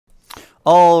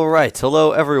All right,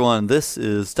 hello everyone. This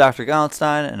is Dr.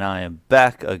 Gallenstein, and I am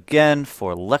back again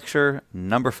for lecture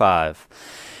number 5.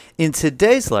 In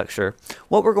today's lecture,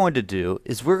 what we're going to do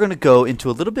is we're going to go into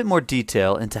a little bit more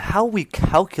detail into how we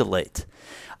calculate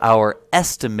our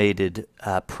estimated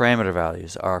parameter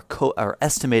values, our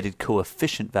estimated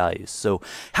coefficient values. So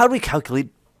how do we calculate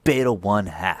beta 1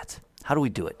 hat? How do we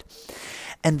do it?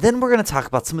 And then we're going to talk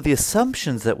about some of the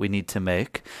assumptions that we need to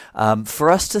make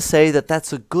for us to say that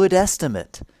that's a good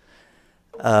estimate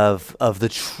of the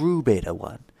true beta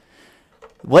 1.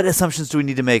 What assumptions do we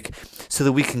need to make so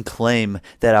that we can claim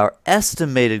that our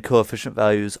estimated coefficient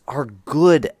values are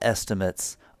good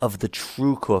estimates of the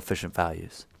true coefficient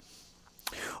values?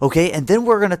 Okay, and then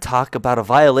we're going to talk about a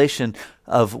violation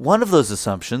of one of those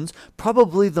assumptions,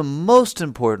 probably the most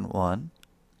important one,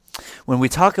 when we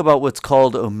talk about what's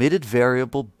called omitted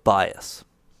variable bias.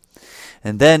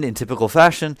 And then, in typical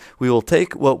fashion, we will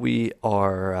take what we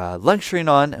are lecturing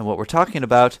on and what we're talking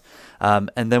about, and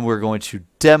then we're going to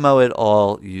demo it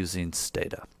all using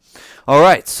Stata. All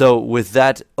right, so with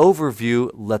that overview,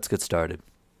 let's get started.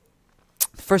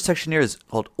 The first section here is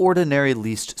called ordinary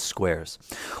least squares.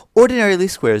 Ordinary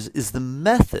least squares is the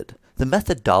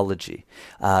methodology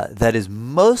that is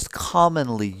most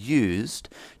commonly used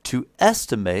to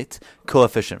estimate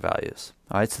coefficient values.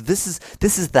 All right, so this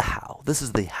is the how. This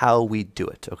is the how we do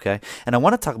it, okay? And I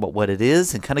want to talk about what it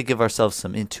is and kind of give ourselves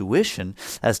some intuition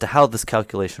as to how this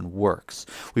calculation works.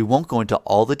 We won't go into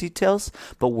all the details,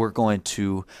 but we're going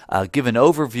to give an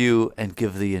overview and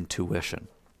give the intuition.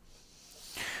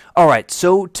 All right,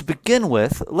 so to begin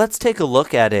with, let's take a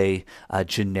look at a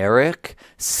generic,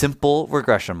 simple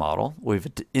regression model. We have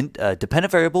a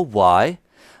dependent variable y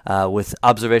with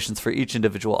observations for each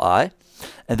individual I.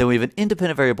 And then we have an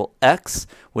independent variable x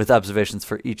with observations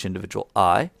for each individual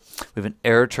I. We have an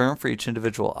error term for each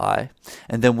individual I.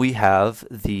 And then we have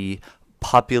the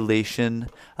population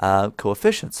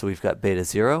coefficients. So we've got beta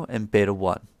 0 and beta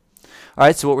 1. All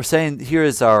right, so what we're saying here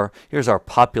is here's our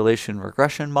population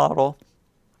regression model.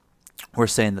 We're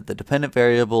saying that the dependent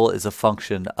variable is a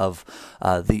function of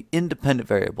the independent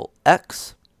variable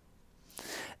x.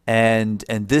 And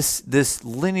this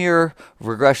linear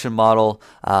regression model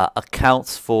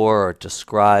accounts for or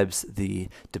describes the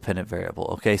dependent variable.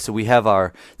 Okay, so we have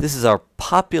this is our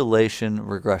population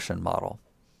regression model.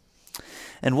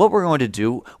 And what we're going to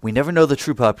do, we never know the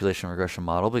true population regression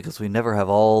model because we never have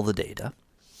all the data.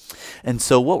 And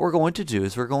so what we're going to do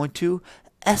is we're going to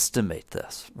estimate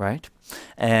this, right?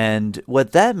 And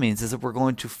what that means is that we're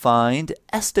going to find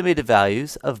estimated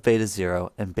values of beta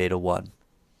 0 and beta 1.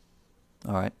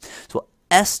 All right, so we'll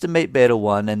estimate beta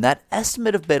 1, and that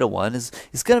estimate of beta 1 is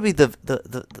going to be the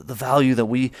value that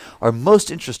we are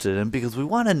most interested in because we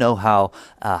want to know how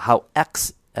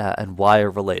x and y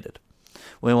are related.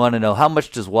 We want to know how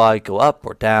much does y go up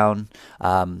or down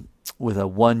with a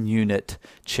 1 unit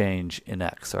change in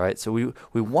x. All right, so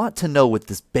we want to know what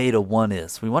this beta 1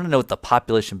 is. We want to know what the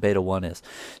population beta 1 is.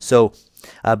 So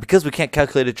because we can't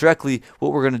calculate it directly,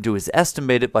 what we're going to do is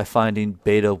estimate it by finding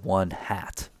beta 1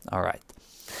 hat. All right.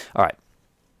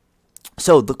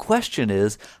 So the question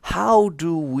is, how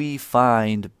do we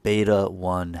find beta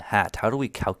 1 hat? How do we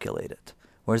calculate it?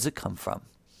 Where does it come from?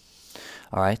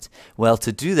 All right. Well,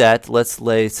 to do that, let's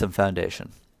lay some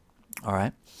foundation. All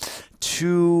right.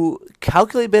 To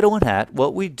calculate beta 1 hat,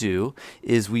 what we do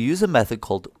is we use a method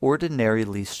called ordinary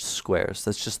least squares.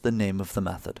 That's just the name of the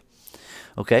method.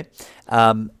 Okay.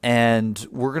 And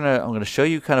I'm gonna show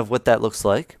you kind of what that looks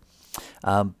like.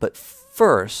 But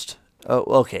first,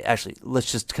 actually,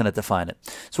 let's just kind of define it.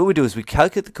 So what we do is we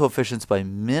calculate the coefficients by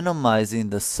minimizing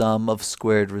the sum of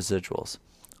squared residuals.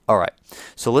 All right,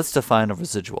 so let's define a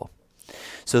residual.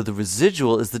 So the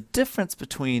residual is the difference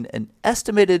between an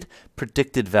estimated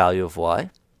predicted value of y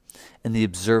and the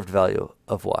observed value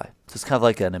of y. So it's kind of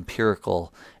like an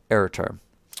empirical error term.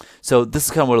 So this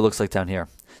is kind of what it looks like down here.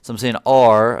 So I'm saying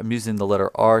r, I'm using the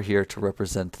letter r here to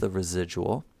represent the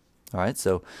residual. All right,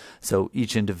 so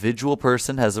each individual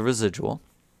person has a residual.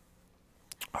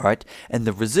 All right, and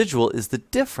the residual is the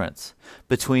difference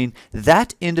between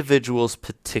that individual's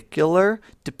particular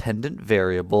dependent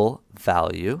variable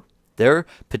value, their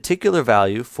particular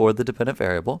value for the dependent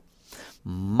variable,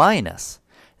 minus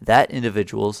that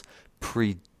individual's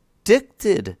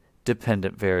predicted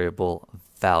dependent variable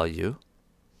value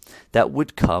that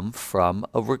would come from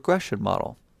a regression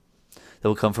model. That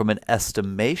will come from an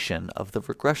estimation of the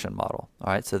regression model.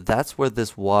 All right, so that's where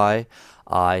this y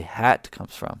I hat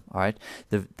comes from. All right,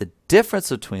 the difference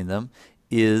between them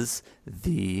is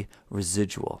the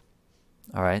residual.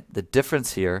 All right, the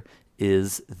difference here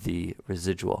is the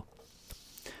residual.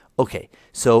 Okay,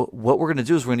 so what we're going to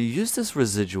do is we're going to use this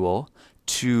residual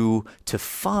to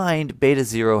find beta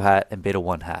 0 hat and beta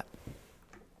 1 hat.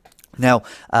 Now,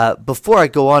 before I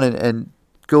go on and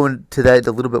go into that in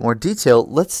a little bit more detail,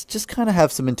 let's just kind of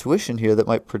have some intuition here that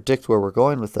might predict where we're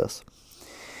going with this.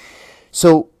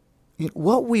 So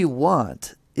what we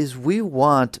want is we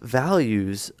want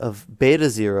values of beta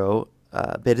 0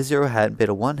 hat and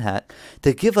beta 1 hat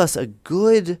that give us a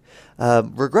good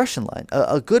regression line,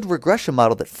 a good regression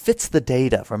model that fits the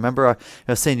data. Remember I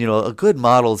was saying, a good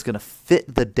model is going to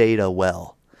fit the data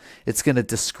well. It's going to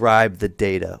describe the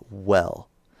data well.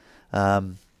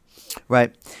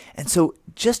 Right? And so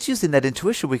just using that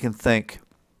intuition, we can think,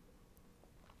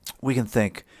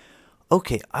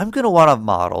 okay, I'm going to want a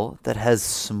model that has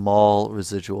small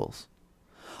residuals.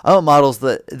 I want models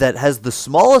that has the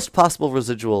smallest possible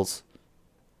residuals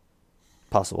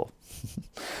possible.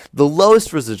 The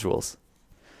lowest residuals.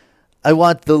 I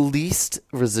want the least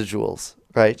residuals,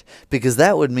 right? Because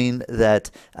that would mean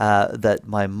that that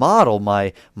my model,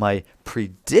 my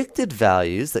predicted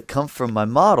values that come from my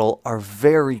model are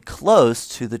very close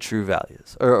to the true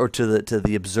values, or to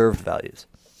the observed values.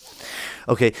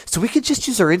 Okay, so we could just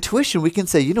use our intuition. We can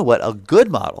say, you know what, a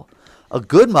good model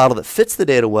that fits the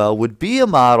data well would be a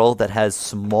model that has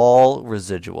small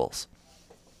residuals.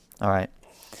 All right.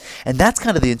 And that's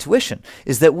kind of the intuition,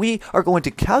 is that we are going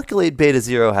to calculate beta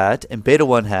 0 hat and beta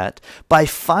 1 hat by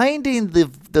finding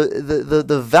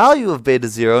the value of beta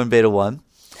 0 and beta 1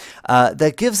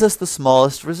 that gives us the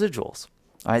smallest residuals.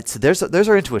 All right, so there's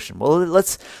our intuition. Well,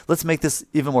 let's make this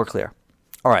even more clear.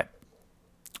 All right.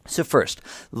 So first,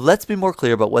 let's be more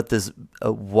clear about what this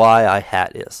yi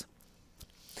hat is.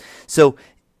 So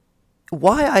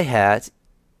yi hat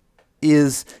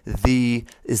is the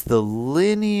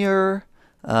linear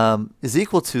is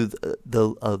equal to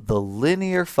the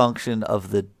linear function of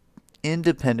the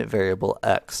independent variable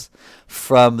x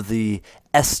from the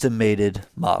estimated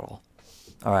model.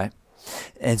 All right.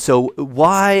 And so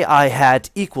yi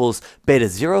hat equals beta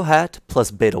 0 hat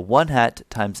plus beta 1 hat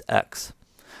times x.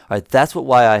 All right, that's what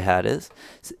yi hat is.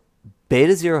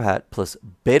 Beta 0 hat plus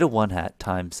beta 1 hat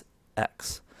times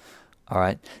x. All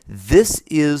right, this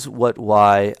is what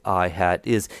yi hat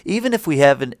is. Even if we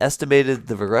haven't estimated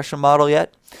the regression model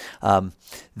yet,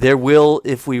 there will,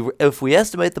 if we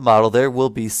estimate the model, there will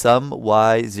be some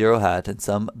y 0 hat and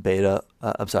some beta.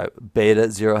 Beta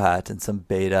 0 hat and some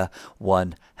beta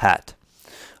 1 hat.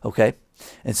 Okay,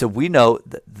 and so we know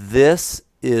that this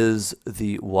is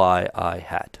the yi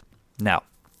hat. Now,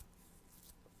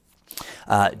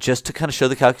 just to kind of show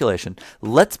the calculation,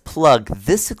 let's plug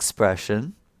this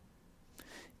expression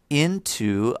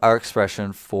into our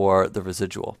expression for the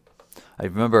residual. I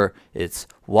remember it's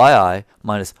yi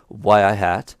minus yi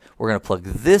hat. We're going to plug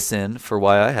this in for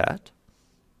yi hat.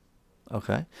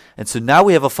 Okay, and so now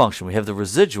we have a function. We have the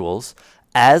residuals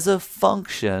as a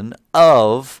function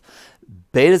of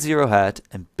beta 0 hat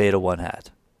and beta 1 hat.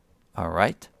 All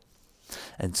right.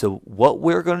 And so what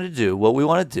we're going to do, what we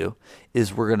want to do,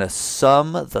 is we're going to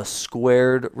sum the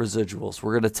squared residuals.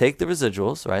 We're going to take the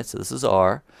residuals, right? So this is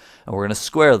R, and we're going to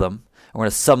square them, and we're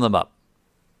going to sum them up.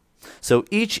 So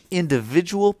each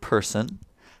individual person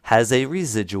has a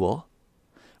residual.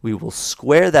 We will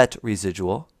square that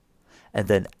residual, and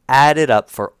then add it up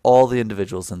for all the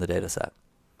individuals in the data set.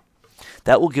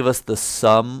 That will give us the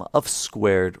sum of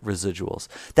squared residuals.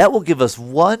 That will give us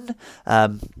one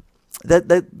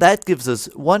that gives us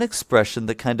one expression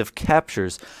that kind of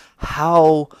captures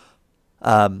how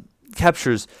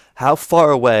far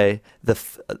away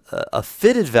a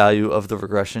fitted value of the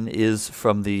regression is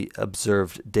from the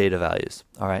observed data values.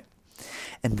 All right,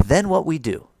 and then what we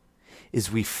do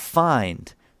is we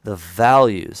find the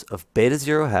values of beta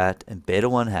 0 hat and beta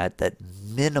 1 hat that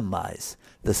minimize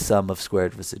the sum of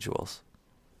squared residuals.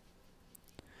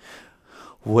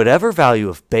 Whatever value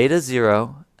of beta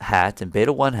 0 hat and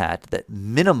beta 1 hat that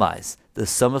minimize the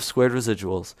sum of squared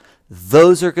residuals,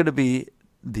 those are going to be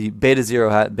the beta 0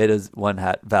 hat and beta 1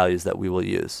 hat values that we will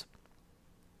use.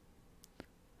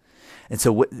 And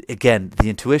so again, the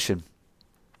intuition,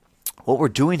 what we're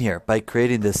doing here by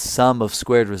creating this sum of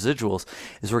squared residuals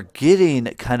is we're getting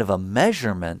kind of a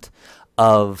measurement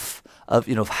of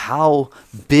how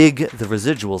big the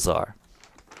residuals are.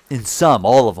 In sum,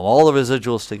 all of them, all the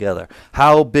residuals together.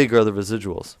 How big are the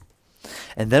residuals?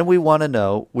 And then we want to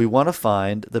know, we want to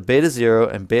find the beta 0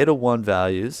 and beta 1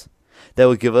 values that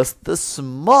would give us the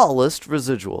smallest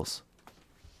residuals.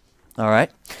 All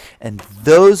right? And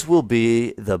those will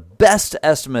be the best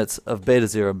estimates of beta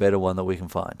 0 and beta 1 that we can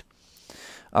find.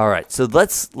 All right, so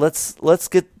let's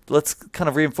kind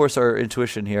of reinforce our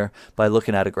intuition here by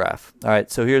looking at a graph. All right,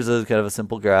 so here's a kind of a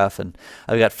simple graph, and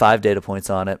I've got 5 data points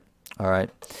on it. All right.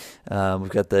 We've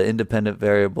got the independent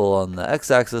variable on the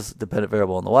x-axis, dependent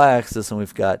variable on the y-axis, and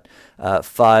we've got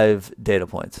 5 data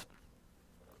points.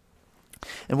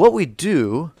 And what we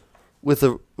do with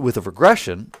a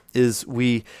regression is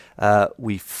we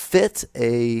fit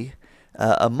a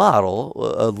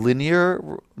model, a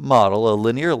linear model, a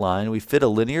linear line. We fit a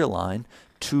linear line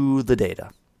to the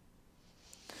data.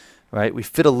 Right? We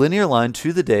fit a linear line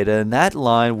to the data, and that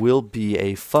line will be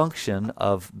a function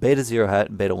of beta 0 hat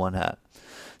and beta 1 hat.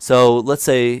 So let's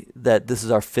say that this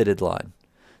is our fitted line.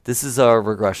 This is our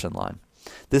regression line.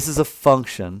 This is a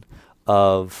function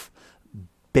of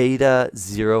beta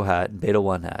 0 hat and beta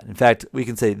 1 hat. In fact, we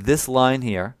can say this line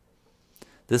here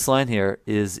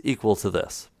is equal to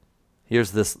this.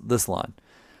 Here's this line.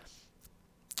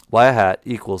 Y hat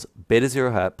equals beta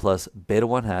 0 hat plus beta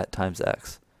 1 hat times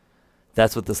x.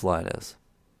 That's what this line is.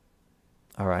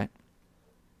 All right.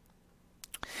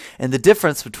 And the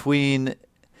difference between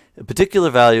a particular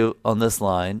value on this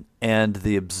line and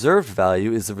the observed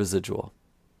value is the residual.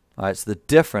 All right, so the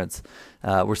difference,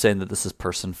 we're saying that this is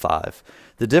person 5.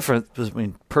 The difference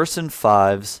between person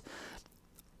 5's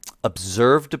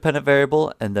observed dependent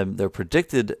variable and then their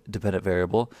predicted dependent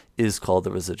variable is called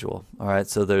the residual. All right,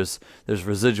 so there's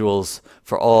residuals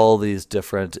for all these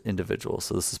different individuals.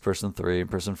 So this is person 3 and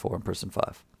person 4 and person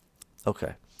 5.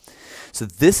 Okay, so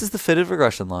this is the fitted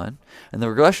regression line, and the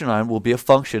regression line will be a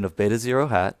function of beta 0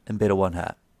 hat and beta 1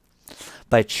 hat.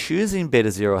 By choosing beta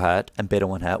 0 hat and beta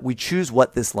 1 hat, we choose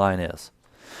what this line is.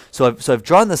 So I've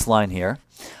drawn this line here,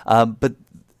 but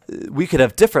we could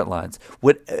have different lines.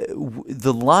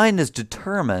 The line is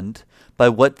determined by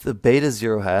what the beta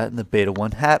 0 hat and the beta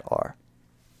 1 hat are.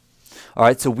 All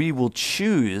right, so we will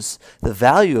choose the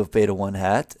value of beta 1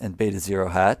 hat and beta 0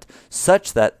 hat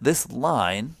such that this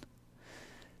line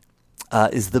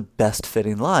is the best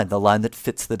fitting line, the line that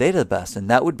fits the data the best, and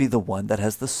that would be the one that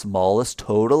has the smallest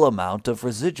total amount of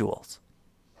residuals.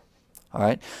 All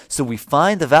right, so we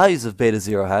find the values of beta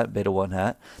 0 hat, beta 1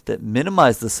 hat that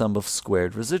minimize the sum of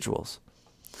squared residuals.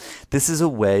 This is a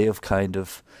way of kind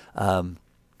of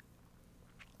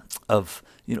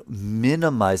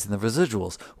minimizing the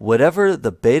residuals. Whatever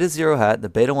the beta 0 hat, the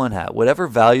beta 1 hat, whatever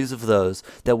values of those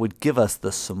that would give us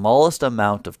the smallest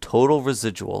amount of total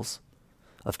residuals,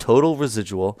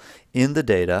 in the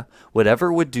data,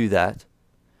 whatever would do that,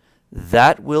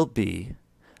 that will be,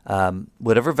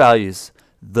 whatever values,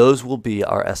 those will be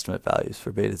our estimate values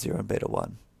for beta 0 and beta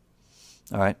 1.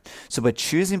 All right, so by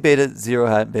choosing beta 0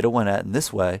 hat and beta 1 hat in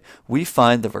this way, we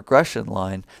find the regression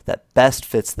line that best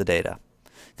fits the data.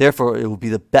 Therefore, it will be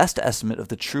the best estimate of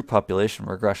the true population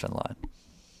regression line,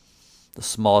 the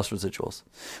smallest residuals.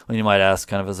 Well, you might ask,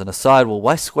 kind of as an aside, well,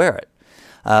 why square it?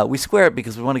 We square it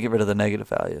because we want to get rid of the negative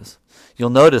values. You'll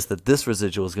notice that this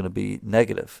residual is going to be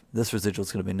negative. This residual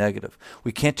is going to be negative.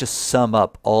 We can't just sum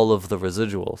up all of the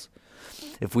residuals.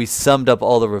 If we summed up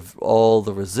all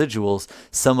the residuals,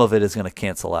 some of it is going to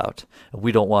cancel out.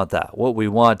 We don't want that. What we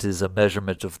want is a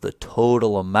measurement of the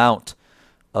total amount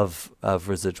of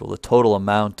residual, the total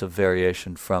amount of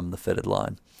variation from the fitted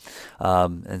line.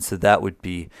 And so that would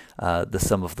be the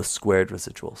sum of the squared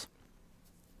residuals.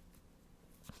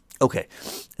 Okay,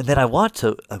 and then I want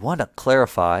to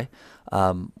clarify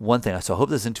one thing. So I hope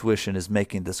this intuition is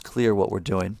making this clear what we're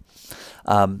doing.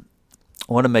 I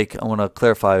want to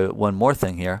clarify one more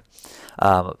thing here.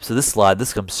 So this slide,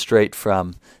 this comes straight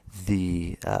from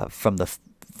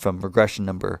regression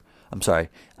number.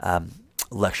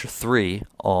 Lecture 3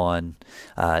 on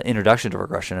introduction to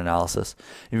regression analysis.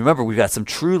 You remember we've got some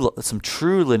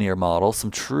true linear model,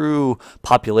 some true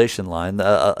population line.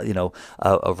 A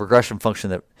regression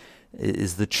function that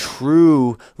is the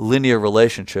true linear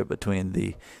relationship between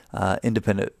the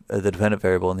dependent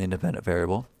variable and the independent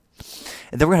variable.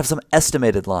 And then we're going to have some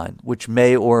estimated line, which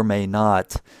may or may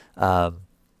not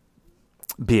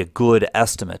be a good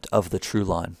estimate of the true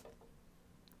line.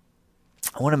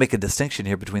 I want to make a distinction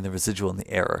here between the residual and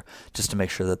the error, just to make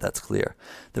sure that that's clear.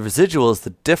 The residual is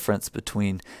the difference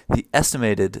between the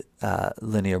estimated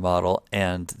linear model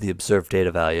and the observed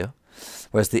data value,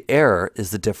 whereas the error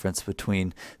is the difference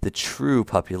between the true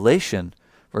population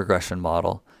regression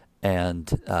model and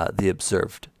the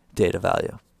observed data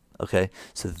value. Okay,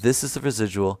 so this is the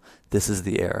residual, this is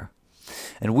the error.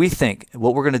 And we think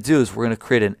what we're going to do is we're going to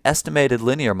create an estimated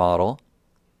linear model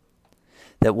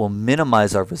that will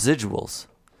minimize our residuals,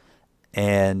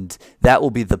 and that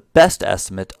will be the best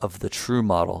estimate of the true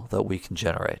model that we can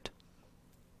generate.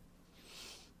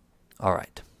 All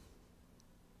right.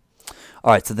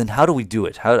 All right, so then how do we do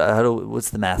it? What's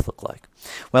the math look like?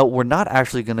 Well, we're not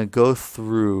actually going to go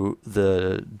through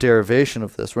the derivation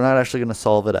of this. We're not actually going to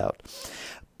solve it out.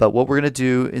 But what we're going to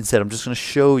do instead, I'm just going to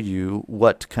show you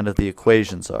what kind of the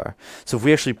equations are. So if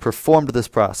we actually performed this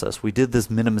process, we did this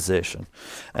minimization,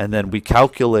 and then we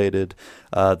calculated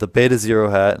the beta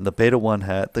 0 hat and the beta 1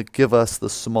 hat that give us the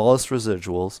smallest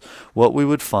residuals, what we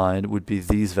would find would be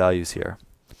these values here.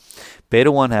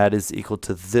 Beta 1 hat is equal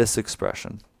to this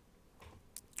expression.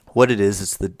 What it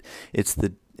is, it's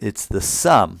the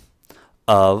sum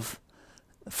of,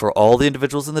 for all the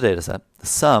individuals in the data set, the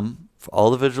sum for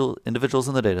all the individuals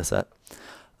in the data set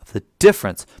of the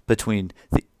difference between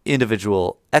the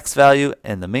individual x value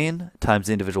and the mean times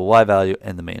the individual y value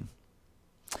and the mean,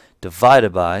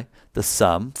 divided by the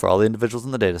sum for all the individuals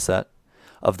in the data set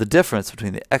of the difference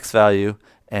between the x value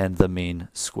and the mean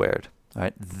squared. All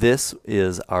right, this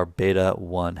is our beta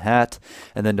 1 hat.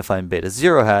 And then to find beta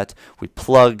 0 hat, we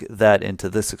plug that into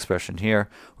this expression here,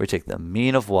 where we take the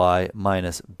mean of y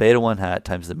minus beta 1 hat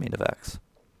times the mean of x,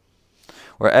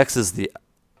 where x is the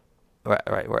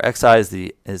where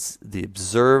xi is the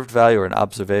observed value or an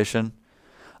observation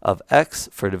of x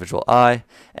for individual I,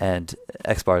 and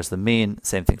x bar is the mean.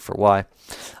 Same thing for y.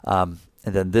 And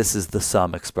then this is the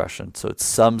sum expression. So it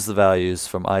sums the values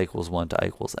from I equals 1 to I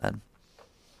equals n.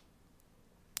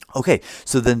 Okay,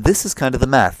 so then this is kind of the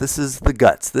math. This is the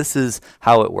guts. This is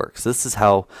how it works. This is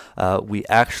how we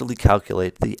actually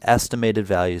calculate the estimated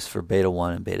values for beta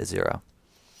 1 and beta 0.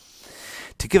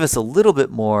 To give us a little bit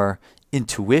more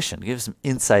intuition, give us some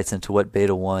insights into what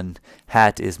beta 1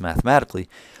 hat is mathematically,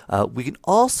 we can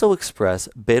also express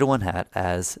beta 1 hat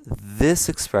as this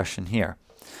expression here.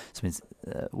 So it means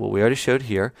what we already showed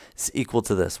here is equal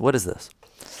to this. What is this?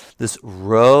 This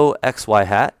rho xy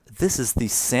hat, this is the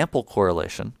sample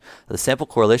correlation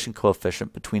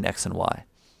coefficient between x and y,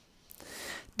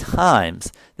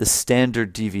 times the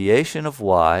standard deviation of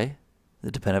y,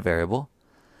 the dependent variable,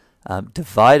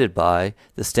 divided by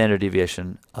the standard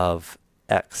deviation of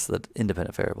x, the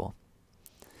independent variable.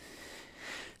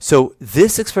 So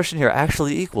this expression here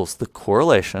actually equals the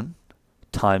correlation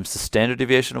times the standard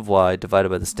deviation of y divided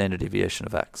by the standard deviation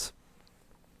of x.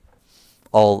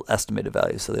 All estimated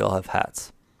values, so they all have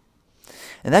hats.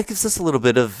 And that gives us a little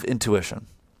bit of intuition.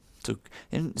 So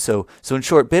in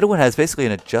short, beta 1 has basically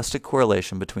an adjusted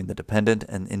correlation between the dependent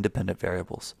and independent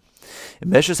variables. It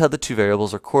measures how the two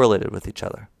variables are correlated with each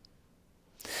other.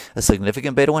 A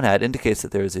significant beta 1 hat indicates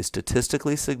that there is a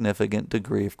statistically significant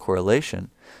degree of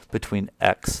correlation between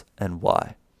x and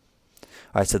y.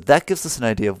 All right, so that gives us an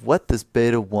idea of what this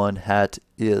beta 1 hat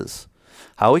is,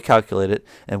 how we calculate it,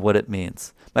 and what it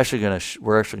means. We're actually going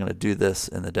to do this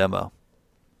in the demo.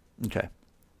 Okay.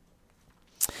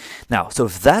 Now, so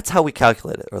if that's how we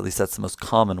calculate it, or at least that's the most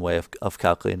common way of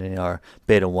calculating our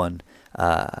beta 1,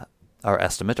 our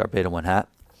estimate, our beta 1 hat,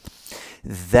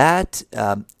 that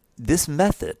this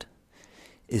method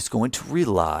is going to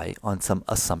rely on some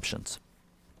assumptions.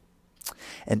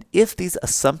 And if these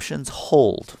assumptions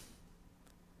hold,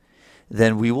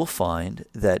 then we will find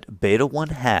that beta 1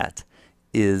 hat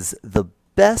is the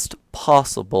best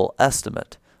possible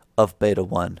estimate of beta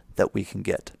 1 that we can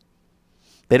get.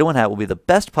 Beta 1 hat will be the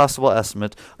best possible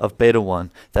estimate of beta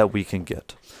 1 that we can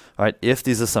get, all right, if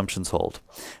these assumptions hold.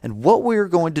 And what we're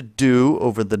going to do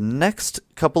over the next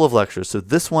couple of lectures, so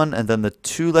this one and then the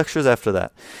 2 lectures after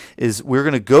that, is we're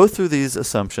going to go through these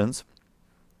assumptions.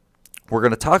 We're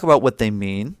going to talk about what they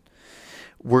mean.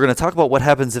 We're going to talk about what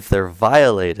happens if they're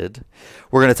violated.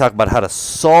 We're going to talk about how to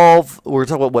solve, we're going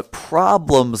to talk about what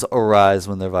problems arise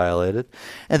when they're violated.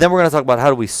 And then we're going to talk about how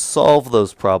do we solve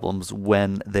those problems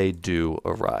when they do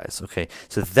arise. Okay,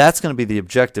 so that's going to be the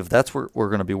objective. That's what we're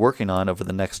going to be working on over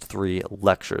the next 3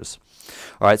 lectures.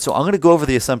 All right, so I'm going to go over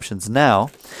the assumptions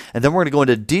now, and then we're going to go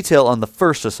into detail on the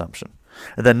first assumption.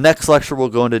 And then next lecture we'll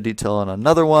go into detail on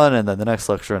another one, and then the next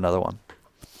lecture another one.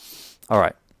 All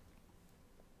right.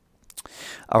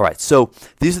 All right, so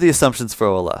these are the assumptions for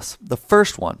OLS. The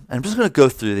first one, and I'm just going to go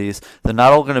through these. They're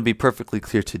not all going to be perfectly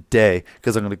clear today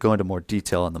because I'm going to go into more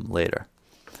detail on them later.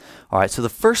 All right, so the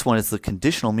first one is the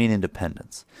conditional mean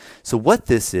independence. So what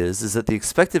this is that the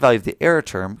expected value of the error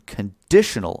term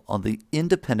conditional on the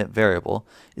independent variable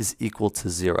is equal to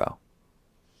 0.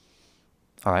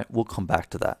 All right, we'll come back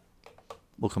to that.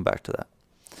 We're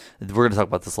going to talk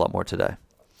about this a lot more today.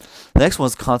 The next one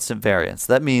is constant variance.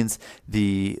 That means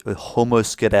the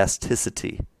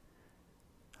homoscedasticity.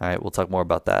 All right, we'll talk more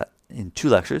about that in 2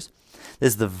 lectures.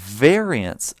 Is the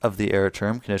variance of the error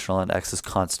term conditional on x is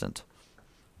constant.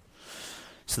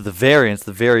 So the variance,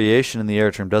 the variation in the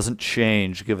error term doesn't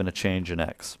change given a change in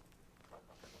x.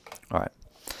 All right.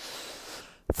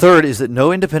 Third is that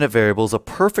no independent variable is a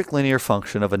perfect linear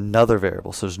function of another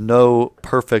variable. So there's no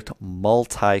perfect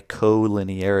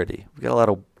multi-collinearity. We've got a lot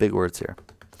of big words here.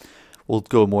 We'll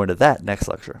go more into that next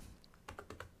lecture.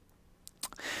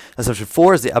 Assumption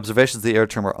 4 is the observations of the error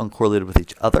term are uncorrelated with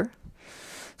each other.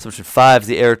 Assumption 5 is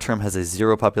the error term has a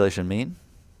zero population mean.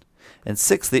 And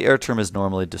 6, the error term is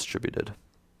normally distributed.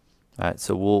 All right,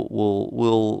 so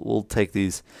we'll take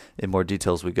these in more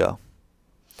detail as we go.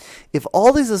 If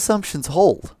all these assumptions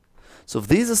hold, so if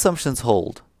these assumptions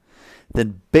hold,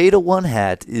 then beta 1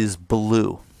 hat is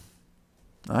blue.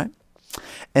 All right,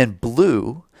 and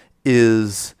blue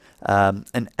is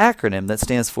an acronym that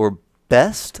stands for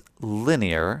Best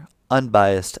Linear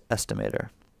Unbiased Estimator.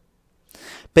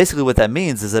 Basically what that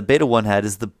means is that beta 1 hat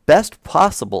is the best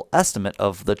possible estimate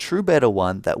of the true beta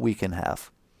 1 that we can have.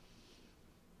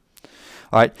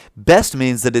 All right, best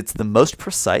means that it's the most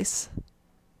precise.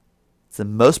 It's the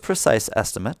most precise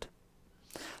estimate.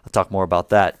 I'll talk more about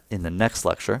that in the next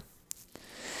lecture.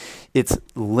 It's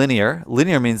linear.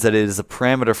 Linear means that it is a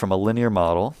parameter from a linear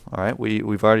model. All right,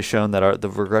 we've already shown that the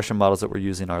regression models that we're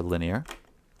using are linear.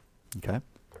 Okay.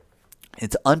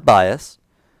 It's unbiased.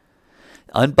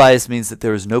 Unbiased means that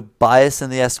there is no bias in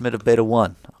the estimate of beta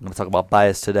 1. I'm going to talk about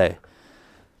bias today.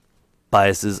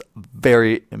 Bias is a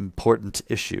very important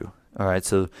issue. All right,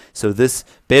 so this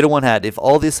beta 1 hat, if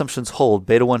all the assumptions hold,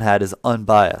 beta 1 hat is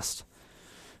unbiased.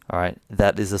 All right,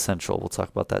 that is essential. We'll talk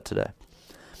about that today.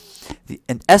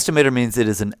 An estimator means it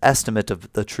is an estimate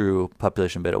of the true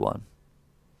population beta 1.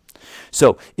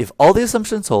 So if all the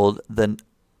assumptions hold, then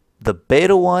the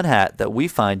beta 1 hat that we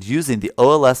find using the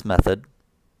OLS method,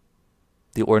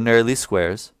 the ordinary least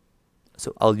squares,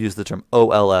 so I'll use the term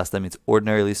OLS, that means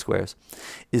ordinary least squares,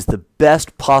 is the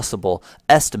best possible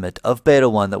estimate of beta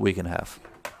 1 that we can have.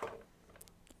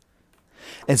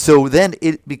 And so then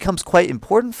it becomes quite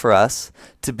important for us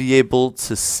to be able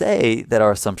to say that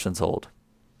our assumptions hold.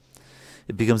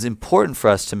 It becomes important for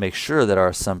us to make sure that our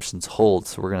assumptions hold.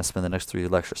 So we're going to spend the next 3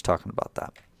 lectures talking about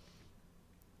that.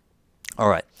 All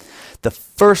right. The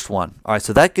first one. All right.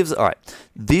 So that gives, all right,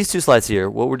 these 2 slides here,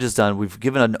 what we're just done, we've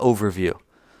given an overview.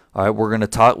 All right. We're going to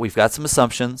talk, we've got some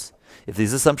assumptions. If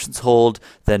these assumptions hold,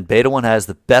 then beta 1 has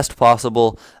the best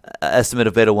possible estimate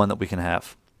of beta 1 that we can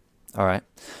have. All right.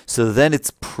 So then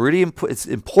it's it's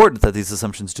important that these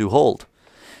assumptions do hold.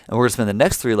 And we're going to spend the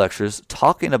next 3 lectures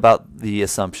talking about the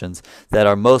assumptions that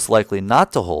are most likely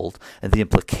not to hold and the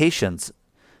implications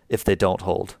if they don't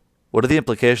hold. What are the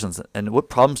implications and what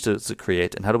problems does it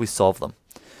create and how do we solve them?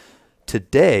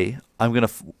 Today, we're going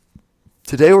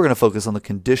to focus on the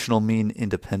conditional mean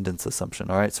independence assumption.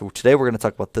 All right. So today we're going to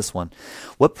talk about this one.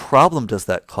 What problem does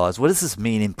that cause? What does this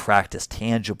mean in practice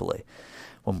tangibly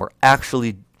when we're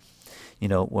actually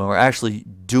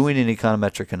doing an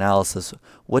econometric analysis?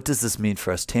 What does this mean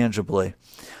for us tangibly?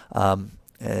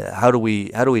 How do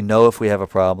we know if we have a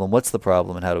problem? What's the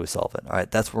problem, and how do we solve it? All right,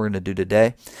 that's what we're going to do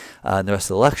today, in the rest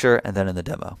of the lecture, and then in the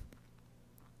demo.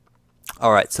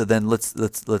 All right, so then let's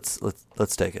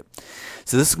take it.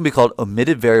 So this is going to be called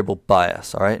omitted variable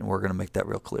bias. All right, and we're going to make that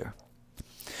real clear.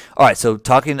 All right, so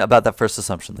talking about that first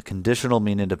assumption, the conditional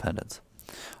mean independence.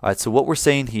 All right, so what we're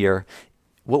saying here.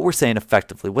 What we're saying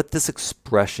effectively, what this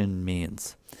expression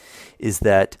means, is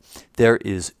that there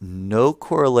is no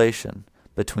correlation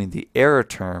between the error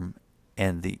term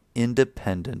and the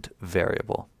independent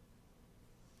variable.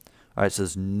 All right, so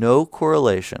there's no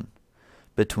correlation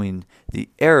between the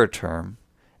error term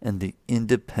and the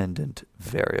independent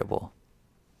variable.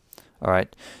 All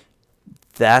right,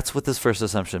 that's what this first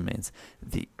assumption means.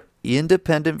 The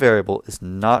independent variable is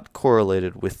not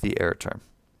correlated with the error term.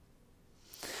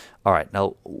 All right,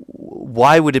 now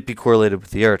why would it be correlated with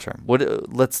the error term?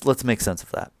 Let's make sense of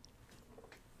that.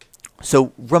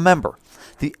 So remember,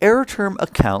 the error term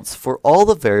accounts for all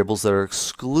the variables that are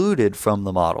excluded from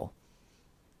the model.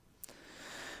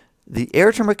 The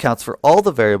error term accounts for all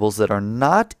the variables that are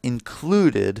not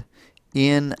included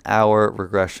in our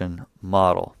regression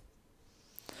model.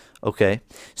 Okay,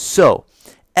 so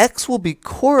x will be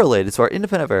correlated, so our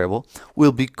independent variable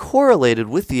will be correlated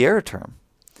with the error term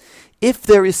if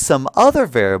there is some other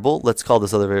variable, let's call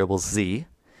this other variable z,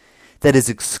 that is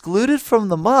excluded from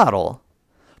the model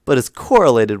but is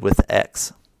correlated with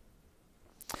x.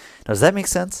 Now, does that make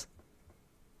sense?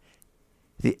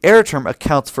 The error term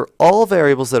accounts for all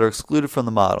variables that are excluded from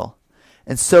the model.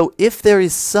 And so if there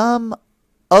is some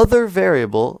other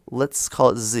variable, let's call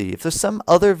it z, if there's some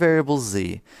other variable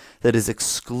z that is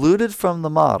excluded from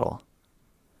the model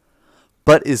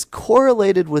but is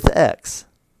correlated with x,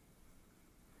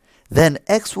 then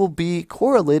x will be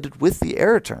correlated with the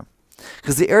error term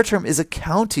because the error term is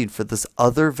accounting for this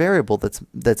other variable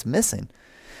that's missing,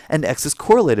 and x is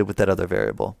correlated with that other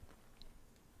variable.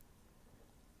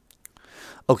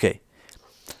 Okay,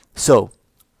 so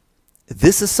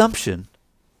this assumption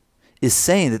is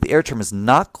saying that the error term is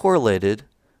not correlated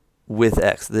with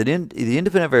x. The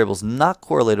independent variable is not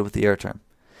correlated with the error term.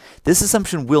 This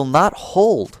assumption will not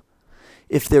hold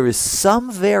if there is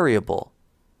some variable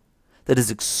that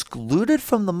is excluded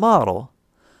from the model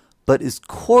but is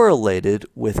correlated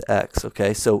with x.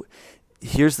 Okay, so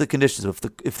here's the conditions.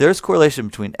 If there's correlation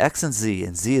between x and z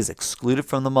is excluded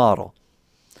from the model,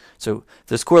 so if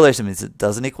there's correlation, it means it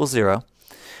doesn't equal 0.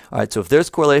 All right, so if there's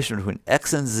correlation between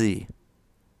x and z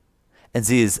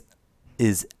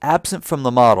is absent from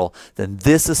the model, then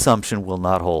this assumption will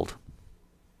not hold.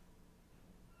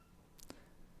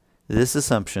 This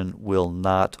assumption will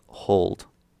not hold.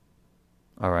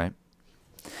 All right.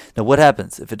 Now what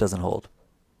happens if it doesn't hold?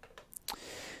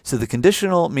 So the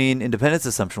conditional mean independence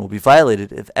assumption will be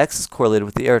violated if x is correlated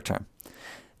with the error term.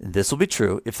 And this will be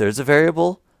true if there's a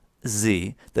variable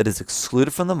z that is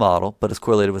excluded from the model but is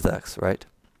correlated with x, right?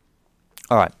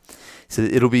 All right. So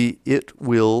it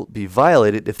will be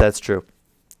violated if that's true.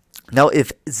 Now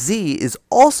if z is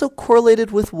also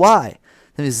correlated with y,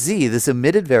 that means z, this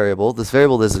omitted variable, this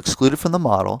variable that is excluded from the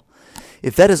model,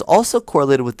 if that is also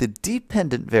correlated with the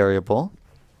dependent variable,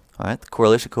 all right, the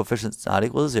correlation coefficient is not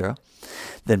equal to 0,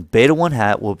 then beta 1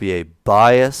 hat will be a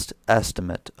biased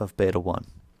estimate of beta 1.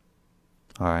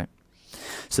 All right.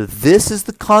 So this is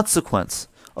the consequence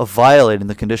of violating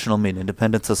the conditional mean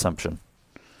independence assumption.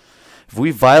 If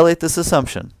we violate this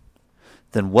assumption,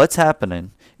 then what's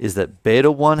happening is that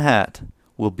beta 1 hat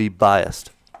will be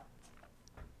biased.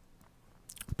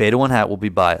 Beta 1 hat will be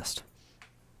biased.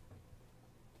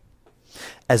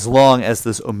 As long as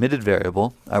this omitted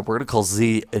variable, we're going to call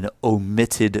z an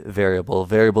omitted variable. A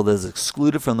variable that is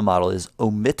excluded from the model is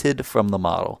omitted from the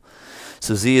model.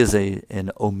 So z is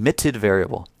an omitted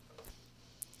variable.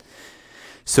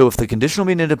 So if the conditional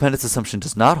mean independence assumption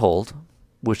does not hold,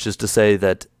 which is to say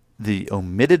that the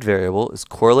omitted variable is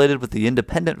correlated with the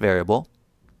independent variable,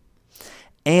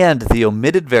 and the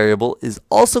omitted variable is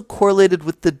also correlated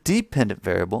with the dependent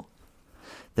variable,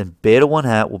 then beta 1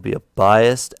 hat will be a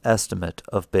biased estimate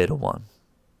of beta 1.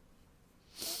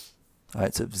 All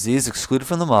right, so if z is excluded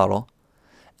from the model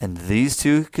and these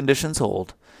two conditions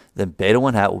hold, then beta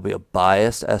 1 hat will be a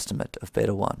biased estimate of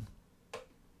beta 1.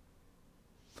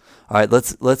 All right,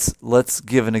 let's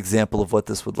give an example of what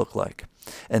this would look like.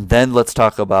 And then let's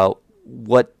talk about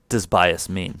what does bias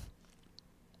mean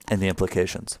and the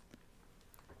implications.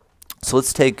 So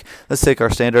let's take our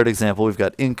standard example. We've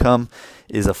got income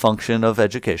is a function of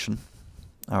education.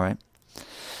 All right.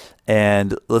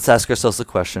 And let's ask ourselves the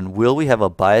question, will we have a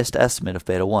biased estimate of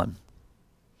beta 1?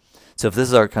 So if this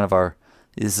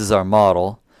is our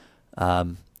model,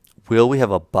 will we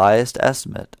have a biased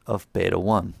estimate of beta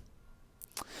 1?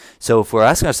 So if we're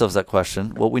asking ourselves that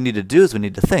question, what we need to do is we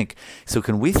need to think. So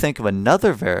can we think of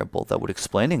another variable that would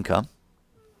explain income,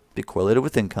 be correlated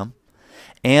with income,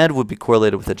 and would be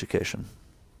correlated with education?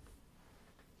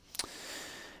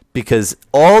 Because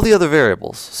all the other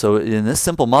variables, so in this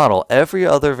simple model, every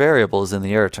other variable is in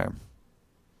the error term.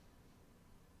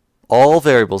 All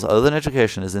variables other than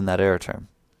education is in that error term.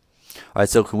 All right,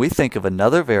 so can we think of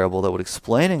another variable that would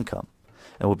explain income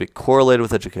and would be correlated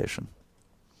with education?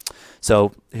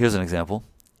 So here's an example.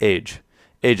 Age.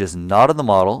 Age is not in the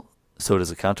model, so it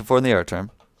is accounted for in the error term.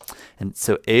 And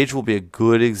so age will be a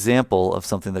good example of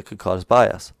something that could cause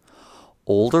bias.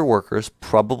 Older workers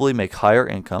probably make higher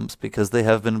incomes because they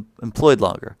have been employed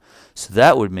longer. So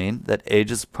that would mean that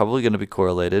age is probably going to be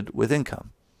correlated with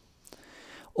income.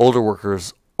 Older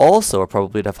workers also are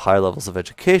probably to have higher levels of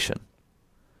education.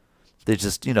 They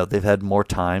just, they've had more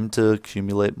time to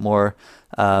accumulate more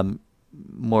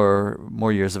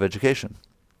years of education.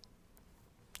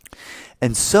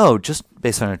 And so, just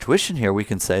based on our intuition here, we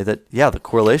can say that, yeah, the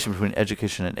correlation between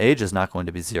education and age is not going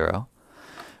to be 0.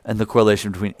 And the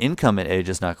correlation between income and age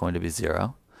is not going to be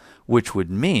 0, which would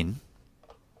mean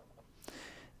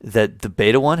that the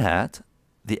beta 1 hat,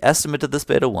 the estimate of this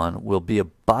beta 1, will be a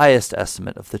biased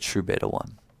estimate of the true beta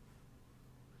 1.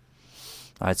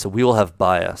 All right, so we will have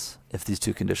bias if these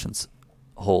two conditions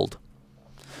hold.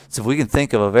 So if we can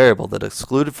think of a variable that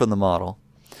excluded from the model,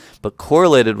 but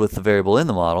correlated with the variable in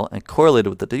the model and correlated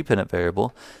with the dependent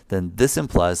variable, then this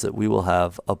implies that we will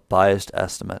have a biased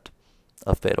estimate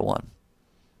of beta 1.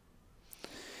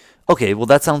 Okay, well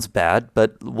that sounds bad,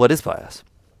 but what is bias?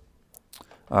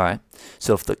 All right,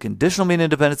 so if the conditional mean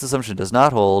independence assumption does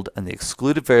not hold and the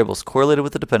excluded variable is correlated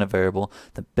with the dependent variable,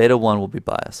 then beta 1 will be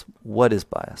bias. What is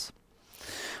bias?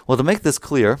 Well, to make this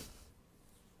clear,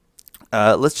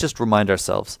 let's just remind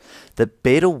ourselves that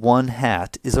beta 1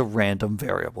 hat is a random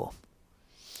variable.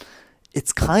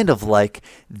 It's kind of like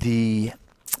the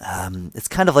it's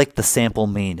kind of like the sample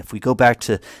mean. If we go back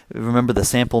to, remember the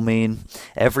sample mean,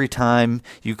 every time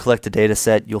you collect a data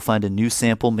set, you'll find a new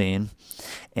sample mean.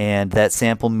 And that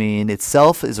sample mean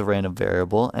itself is a random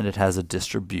variable, and it has a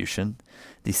distribution,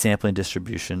 the sampling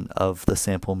distribution of the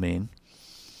sample mean.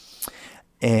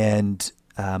 And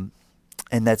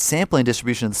that sampling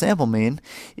distribution of the sample mean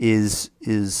is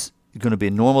going to be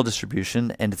a normal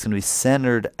distribution, and it's going to be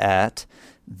centered at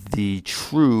the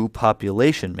true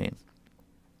population mean.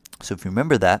 So if you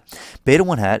remember that, beta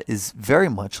 1 hat is very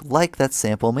much like that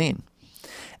sample mean.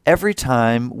 Every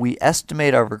time we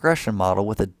estimate our regression model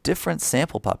with a different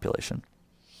sample population,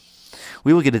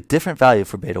 we will get a different value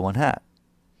for beta 1 hat.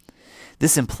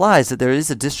 This implies that there is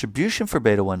a distribution for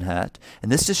beta 1 hat,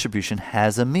 and this distribution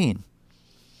has a mean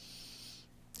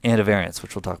and a variance,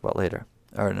 which we'll talk about later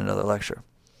or in another lecture.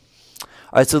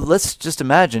 All right, so let's just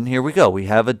imagine, here we go. We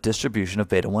have a distribution of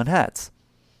beta 1 hats.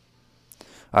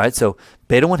 All right, so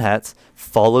beta 1 hats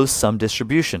follows some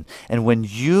distribution. And when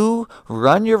you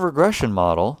run your regression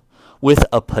model with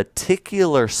a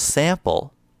particular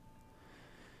sample,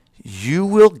 you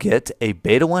will get a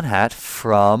beta 1 hat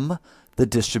from the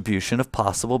distribution of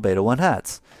possible beta 1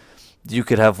 hats. You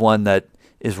could have one that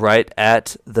is right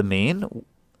at the mean,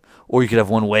 or you could have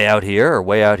one way out here or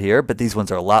way out here, but these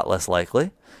ones are a lot less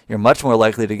likely. You're much more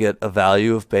likely to get a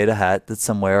value of beta hat that's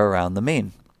somewhere around the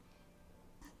mean.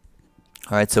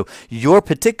 All right, so your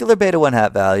particular beta 1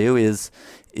 hat value is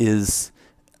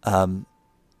a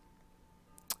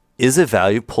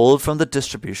value pulled from the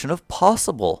distribution of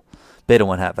possible beta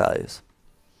 1 hat values.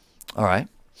 All right.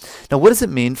 Now, what does it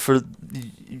mean for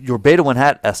your beta 1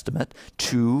 hat estimate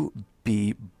to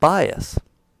be biased?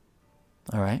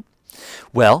 All right.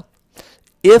 Well,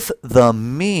 if the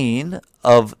mean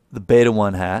of the beta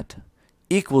 1 hat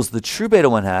equals the true beta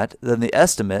 1 hat, then the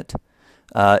estimate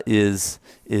is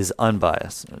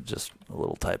unbiased. Just a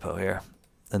little typo here.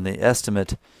 And the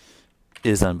estimate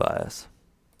is unbiased.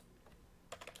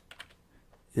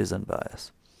 Is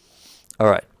unbiased. All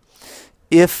right.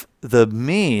 If the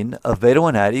mean of beta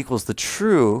 1 hat equals the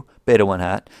true beta 1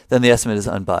 hat, then the estimate is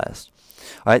unbiased.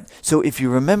 All right. So if you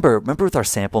remember with our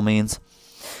sample means,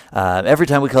 every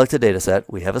time we collect a data set,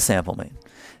 we have a sample mean.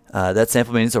 That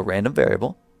sample mean is a random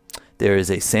variable. There is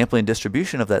a sampling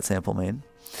distribution of that sample mean.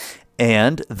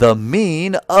 And the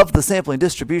mean of the sampling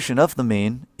distribution of the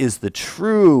mean is the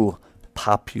true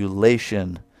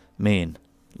population mean.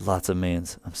 Lots of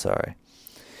means. I'm sorry.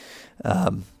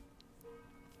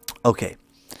 Okay.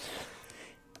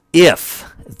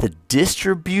 If the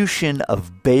distribution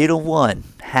of beta 1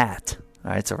 hat,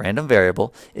 all right, it's a random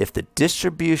variable, if the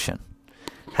distribution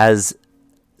has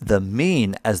the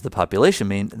mean as the population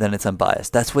mean, then it's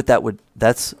unbiased. That's what that would,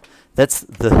 that's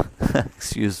the,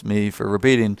 excuse me for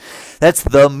repeating, that's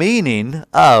the meaning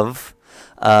of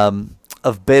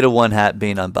beta 1 hat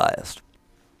being unbiased.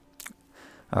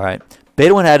 All right.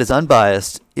 Beta 1 hat is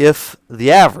unbiased if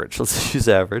the average, let's use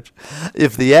average,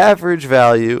 if the average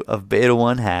value of beta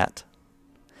 1 hat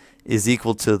is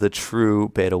equal to the true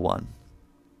beta 1.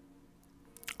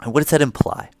 And what does that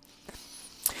imply?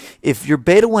 If your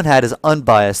beta 1 hat is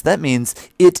unbiased, that means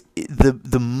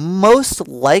the most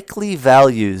likely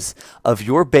values of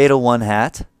your beta 1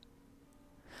 hat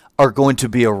are going to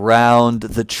be around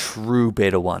the true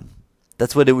beta 1.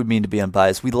 That's what it would mean to be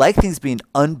unbiased. We like things being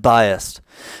unbiased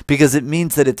because it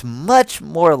means that it's much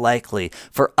more likely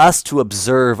for us to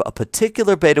observe a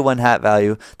particular beta 1 hat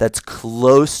value that's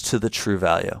close to the true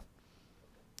value.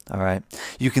 All right.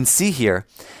 You can see here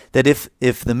that if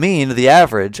the mean, the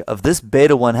average of this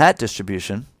beta 1 hat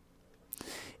distribution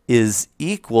is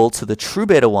equal to the true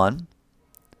beta 1,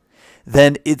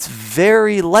 then it's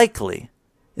very likely,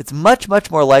 it's much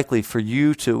more likely for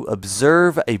you to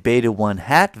observe a beta 1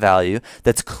 hat value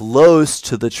that's close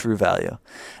to the true value.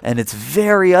 And it's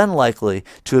very unlikely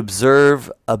to observe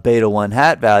a beta 1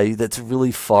 hat value that's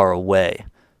really far away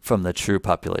from the true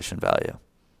population value.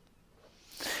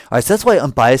 All right, so that's why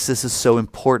unbiasedness is so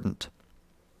important.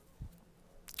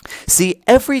 See,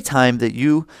 every time that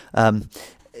you,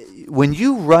 when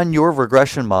you run your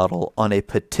regression model on a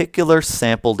particular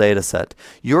sample data set,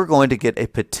 you're going to get a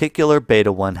particular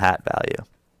beta 1 hat value.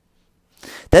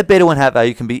 That beta 1 hat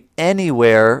value can be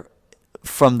anywhere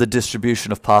from the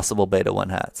distribution of possible beta 1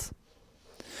 hats.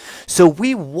 So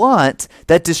we want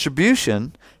that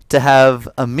distribution to have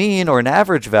a mean or an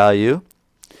average value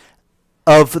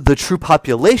of the true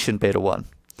population beta 1.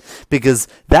 Because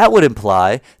that would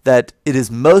imply that it is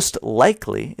most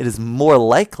likely, it is more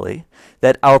likely,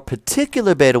 that our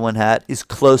particular beta 1 hat is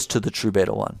close to the true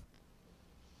beta 1.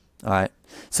 All right.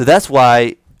 So that's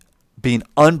why being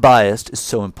unbiased is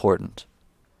so important.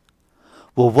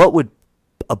 Well, what would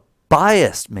a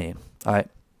biased mean? All right.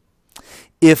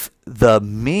 If the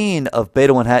mean of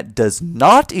beta 1 hat does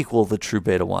not equal the true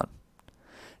beta 1,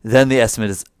 then the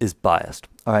estimate is biased.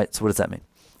 All right, so what does that mean?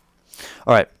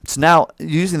 All right, so now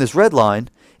using this red line,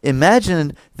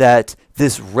 imagine that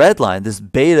this red line, this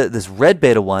red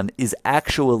beta 1 is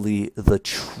actually the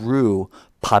true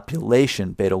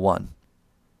population beta 1.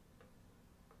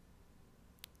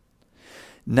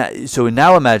 So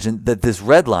now imagine that this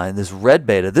red line, this red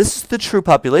beta, this is the true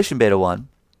population beta 1.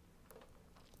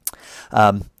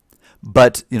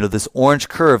 But this orange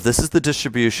curve, this is the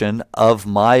distribution of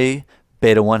my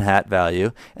beta 1 hat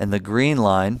value, and the green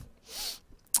line,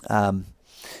 the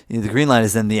green line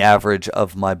is then the average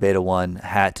of my beta 1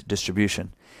 hat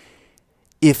distribution.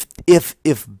 If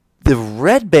the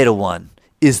red beta 1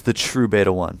 is the true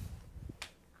beta 1,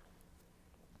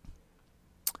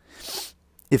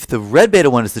 if the red beta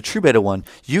 1 is the true beta 1,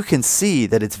 you can see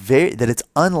that it's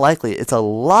unlikely, it's a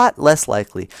lot less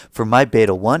likely for my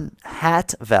beta 1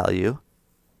 hat value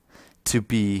to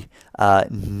be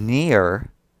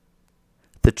near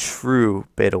the true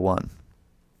beta 1.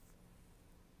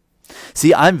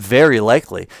 See, I'm very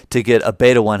likely to get a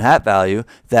beta 1 hat value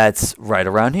that's right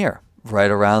around here, right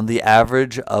around the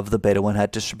average of the beta 1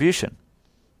 hat distribution.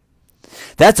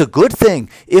 That's a good thing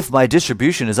if my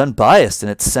distribution is unbiased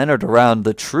and it's centered around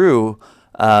the true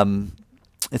beta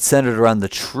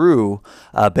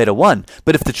 1.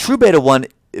 But if the true beta 1,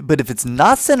 but if it's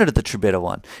not centered at the true beta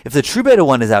 1, if the true beta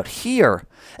 1 is out here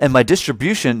and my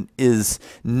distribution is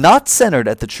not centered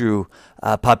at the true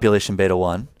population beta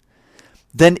 1,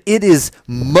 then it is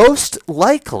most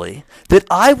likely that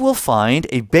I will find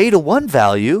a beta 1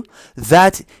 value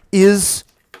that is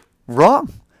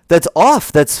wrong. That's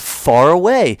off, that's far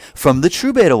away from the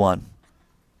true beta 1.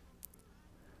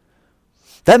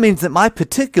 That means that my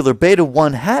particular beta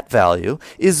 1 hat value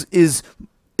is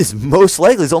most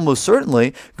likely, is almost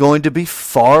certainly going to be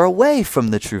far away from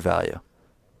the true value.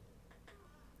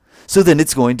 So then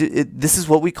it's going to, this is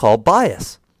what we call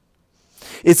bias.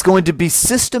 It's going to be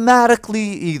systematically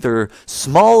either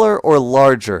smaller or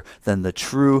larger than the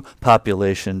true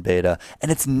population beta, and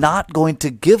it's not going to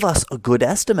give us a good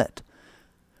estimate.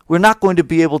 We're not going to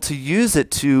be able to use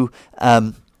it to,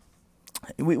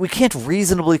 we can't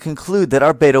reasonably conclude that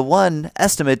our beta 1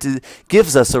 estimate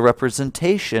gives us a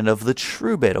representation of the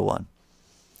true beta 1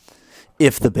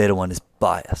 if the beta 1 is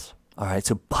biased. All right,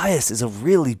 so bias is a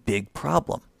really big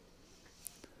problem.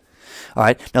 All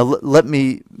right, now let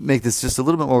me make this just a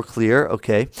little bit more clear,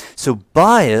 okay? So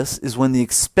bias is when the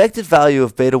expected value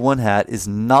of beta 1 hat is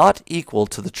not equal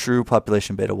to the true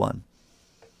population beta 1.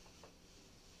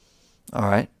 All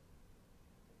right?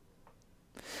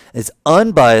 It's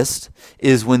unbiased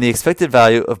is when the expected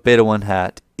value of beta 1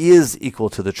 hat is equal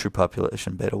to the true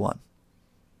population beta 1.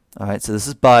 All right, so this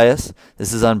is bias,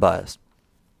 this is unbiased.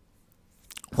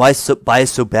 Why is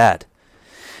bias so bad?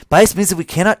 Bias means that we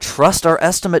cannot trust our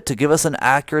estimate to give us an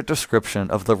accurate description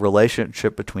of the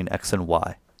relationship between x and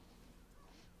y.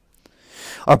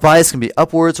 Our bias can be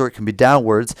upwards or it can be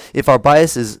downwards. If our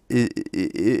bias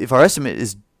if our estimate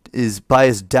is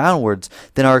biased downwards,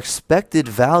 then our expected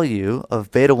value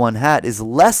of beta 1 hat is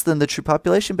less than the true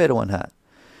population beta 1 hat.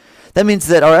 That means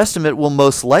that our estimate will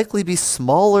most likely be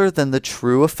smaller than the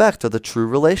true effect or the true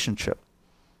relationship.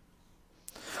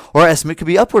 Or our estimate could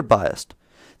be upward biased.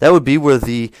 That would be where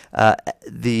the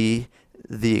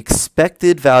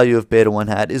expected value of beta 1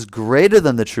 hat is greater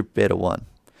than the true beta 1.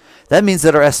 That means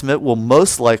that our estimate will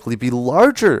most likely be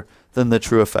larger than the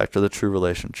true effect or the true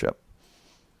relationship.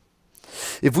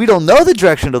 If we don't know the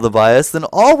direction of the bias, then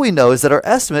all we know is that our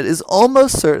estimate is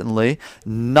almost certainly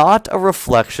not a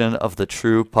reflection of the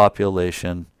true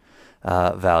population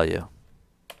value.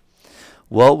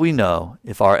 What we know,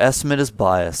 if our estimate is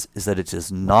biased, is that it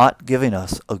is not giving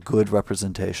us a good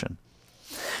representation.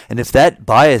 And if that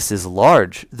bias is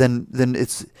large, then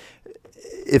it's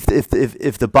if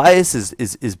the bias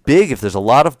is big, if there's a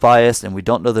lot of bias and we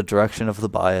don't know the direction of the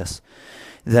bias,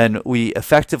 then we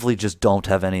effectively just don't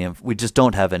have any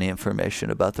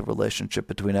information about the relationship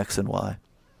between x and y.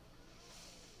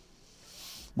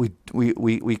 We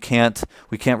can't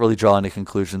really draw any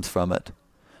conclusions from it.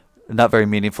 Not very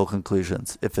meaningful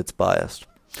conclusions if it's biased.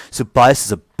 So bias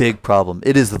is a big problem.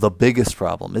 It is the biggest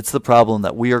problem. It's the problem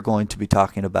that we are going to be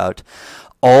talking about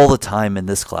all the time in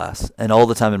this class and all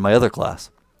the time in my other class.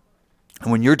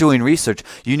 And when you're doing research,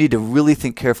 you need to really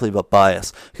think carefully about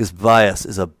bias, because bias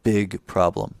is a big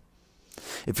problem.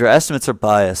 If your estimates are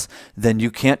biased, then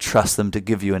you can't trust them to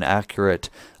give you an accurate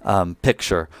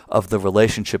picture of the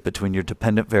relationship between your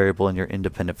dependent variable and your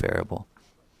independent variable.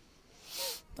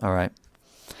 All right.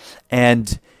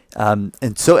 And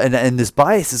this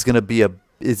bias is going to be a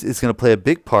is going to play a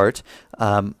big part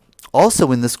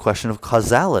also in this question of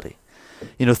causality.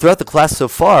 You know, throughout the class so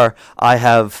far, I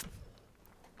have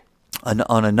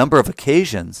on a number of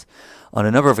occasions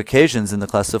in the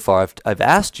class so far, I've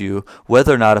asked you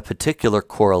whether or not a particular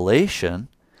correlation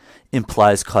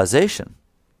implies causation.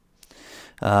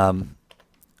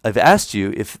 I've asked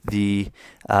you if a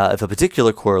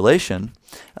particular correlation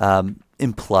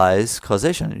implies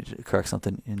causation. I need to correct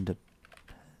something.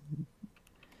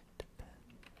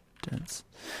 Independence.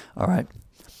 All right.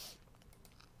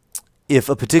 If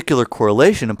a particular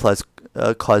correlation implies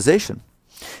causation,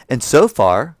 and so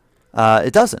far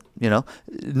it doesn't. You know,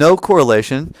 no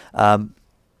correlation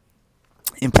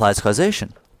implies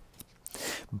causation.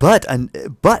 But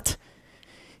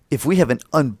if we have an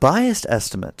unbiased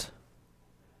estimate,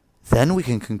 then we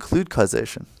can conclude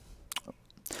causation.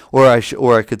 Or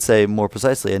I could say more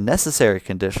precisely, a necessary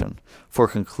condition for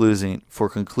concluding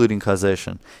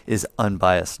causation is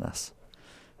unbiasedness.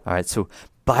 All right, so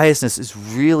biasness is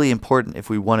really important if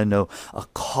we want to know a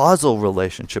causal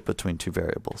relationship between two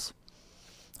variables.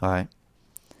 All right.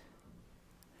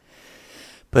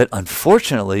 But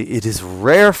unfortunately, it is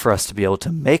rare for us to be able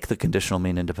to make the conditional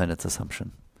mean independence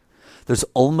assumption. There's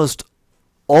almost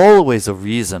always a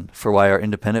reason for why our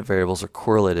independent variables are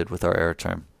correlated with our error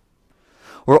term.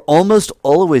 We're almost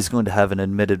always going to have an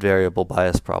admitted variable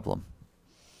bias problem.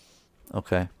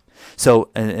 Okay, so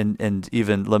and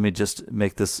even let me just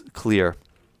make this clear.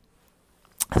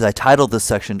 As I titled this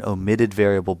section "Omitted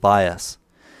Variable Bias,"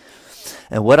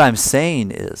 and what I'm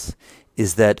saying is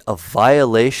that a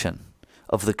violation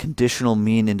of the conditional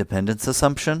mean independence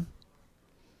assumption,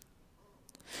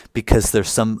 because there's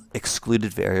some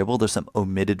excluded variable, there's some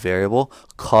omitted variable,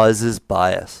 causes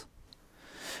bias.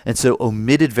 And so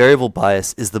omitted variable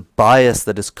bias is the bias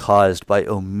that is caused by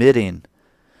omitting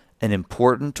an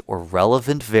important or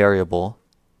relevant variable.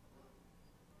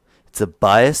 It's a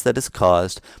bias that is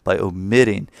caused by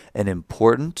omitting an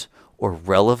important or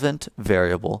relevant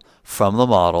variable from the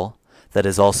model that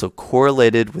is also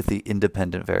correlated with the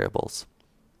independent variables.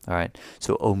 All right,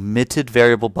 so omitted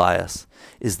variable bias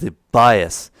is the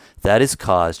bias that is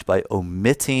caused by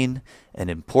omitting an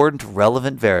important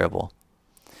relevant variable,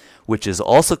 which is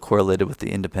also correlated with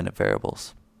the independent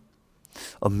variables.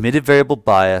 Omitted variable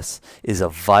bias is a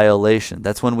violation.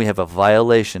 That's when we have a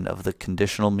violation of the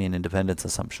conditional mean independence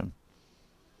assumption.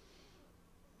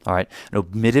 All right, an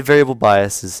omitted variable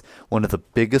bias is one of the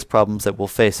biggest problems that we'll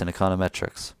face in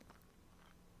econometrics.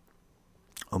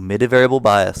 Omitted variable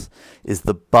bias is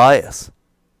the bias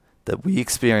that we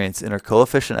experience in our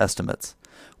coefficient estimates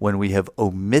when we have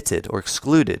omitted or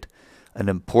excluded an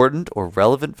important or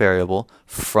relevant variable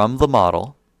from the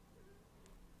model,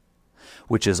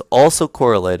 which is also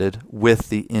correlated with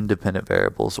the independent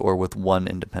variables or with one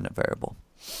independent variable.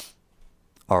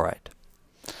 All right.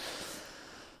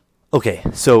 Okay,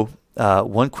 so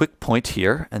one quick point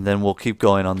here, and then we'll keep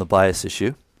going on the bias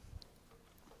issue.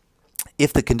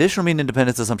 If the conditional mean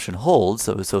independence assumption holds,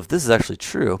 so if this is actually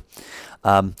true,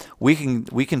 we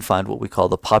can find what we call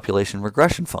the population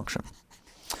regression function.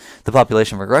 The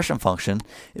population regression function,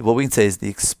 what we can say is the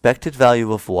expected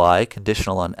value of y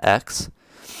conditional on x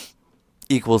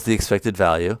equals the expected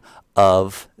value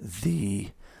of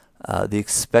the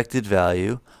expected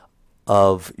value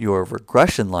of your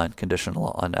regression line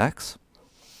conditional on x.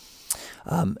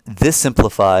 This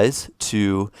simplifies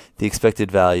to the expected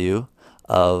value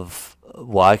of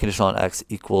y conditional on x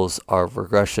equals our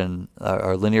regression,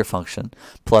 our linear function,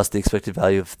 plus the expected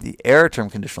value of the error term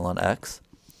conditional on x.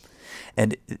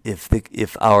 And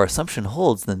if our assumption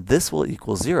holds, then this will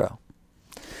equal 0.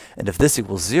 And if this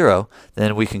equals 0,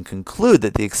 then we can conclude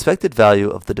that the expected value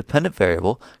of the dependent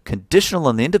variable conditional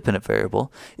on the independent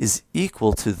variable is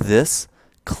equal to this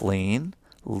clean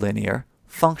linear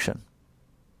function.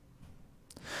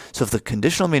 So if the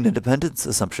conditional mean independence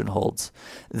assumption holds,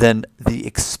 then the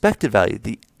expected value,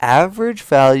 the average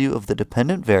value of the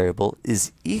dependent variable,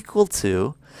 is equal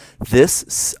to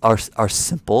this, our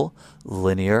simple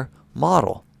linear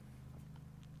model.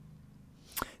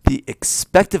 The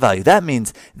expected value, that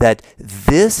means that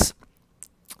this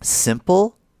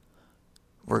simple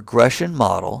regression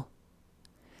model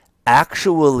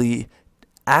actually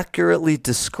accurately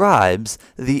describes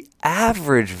the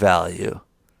average value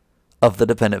of the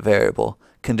dependent variable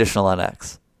conditional on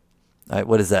x. All right,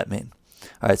 what does that mean?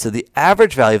 All right, so the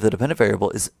average value of the dependent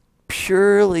variable is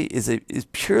purely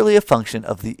a function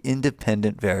of the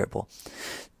independent variable.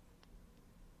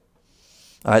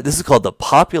 All right, this is called the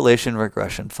population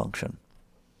regression function.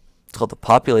 It's called the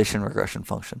population regression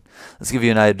function. Let's give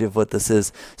you an idea of what this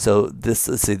is. So this,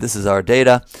 let's see, this is our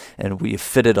data, and we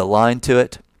fitted a line to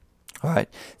it. All right,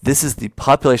 this is the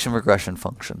population regression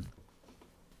function.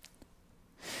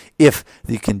 If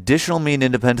the conditional mean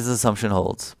independence assumption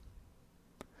holds,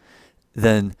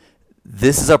 then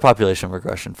this is our population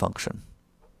regression function.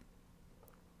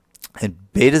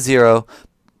 And beta 0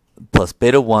 plus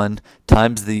beta 1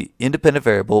 times the independent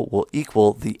variable will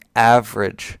equal the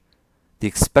average, the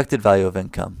expected value of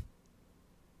income.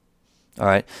 All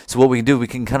right, so what we can do, we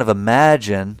can kind of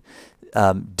imagine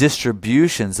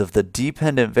distributions of the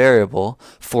dependent variable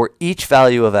for each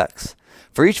value of x.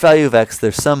 For each value of x,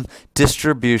 there's some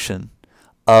distribution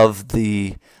of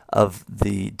the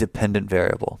dependent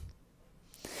variable.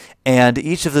 And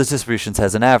each of those distributions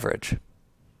has an average.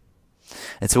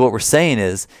 And so what we're saying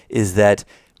is that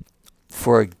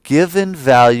for a given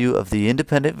value of the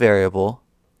independent variable,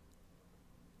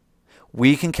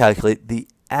 we can calculate the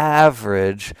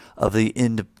average of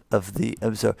the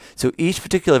so each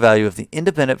particular value of the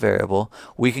independent variable,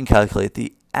 we can calculate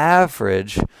the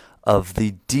average of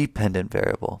the dependent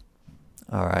variable.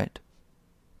 All right.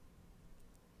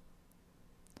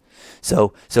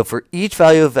 So for each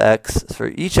value of x, for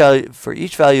each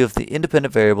value of the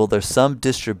independent variable, there's some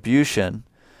distribution.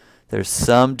 There's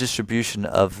some distribution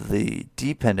of the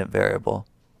dependent variable.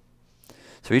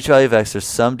 So for each value of x, there's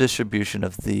some distribution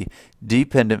of the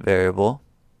dependent variable.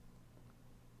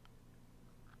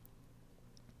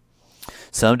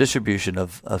 Some distribution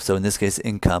of so in this case,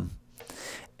 income.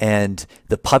 And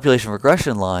the population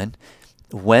regression line,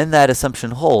 when that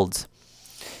assumption holds,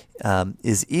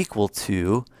 is equal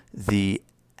to the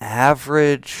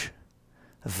average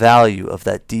value of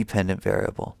that dependent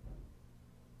variable.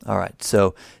 All right,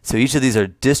 so each of these are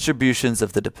distributions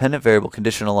of the dependent variable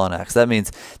conditional on x. That means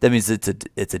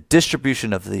it's a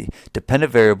distribution of the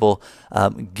dependent variable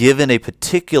given a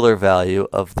particular value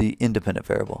of the independent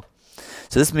variable.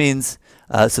 So this means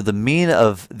so the mean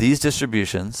of these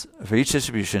distributions for each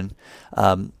distribution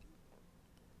for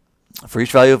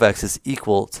each value of x is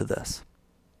equal to this.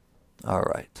 All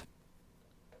right.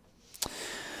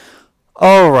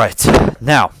 All right.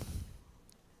 Now,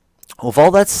 with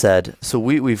all that said, so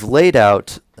we've laid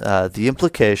out the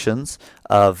implications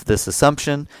of this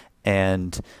assumption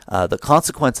and the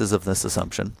consequences of this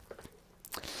assumption.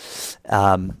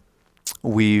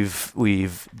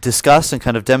 We've discussed and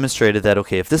kind of demonstrated that,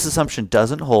 okay, if this assumption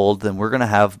doesn't hold, then we're going to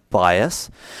have bias,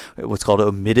 what's called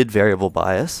omitted variable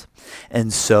bias.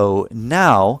 And so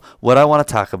now what I want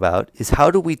to talk about is how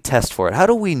do we test for it? How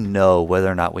do we know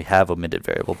whether or not we have omitted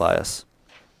variable bias?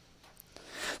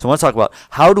 So I want to talk about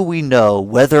how do we know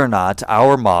whether or not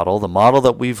our model, the model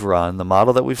that we've run, the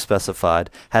model that we've specified,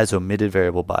 has omitted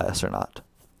variable bias or not.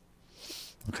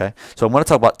 Okay, so I want to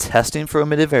talk about testing for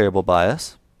omitted variable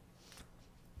bias.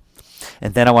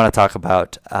 And then I want to talk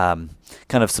about kind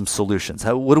of some solutions.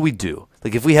 What do we do?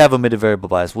 Like if we have omitted variable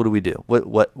bias, what do we do?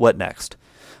 What next?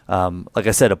 Like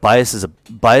I said, bias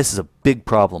is a big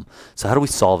problem. So how do we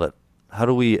solve it? How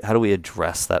do we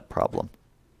address that problem?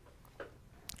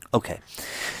 Okay,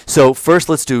 so first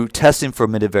let's do testing for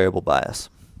omitted variable bias.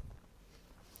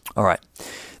 All right,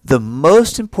 the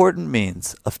most important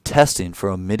means of testing for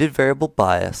omitted variable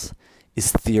bias is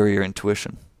theory or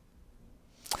intuition.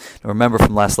 Now remember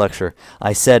from last lecture,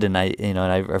 I said, and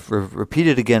I've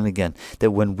repeated again and again,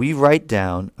 that when we write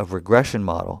down a regression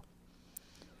model,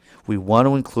 we want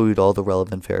to include all the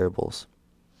relevant variables.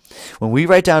 When we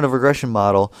write down a regression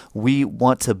model, we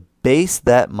want to base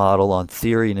that model on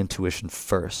theory and intuition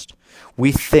first.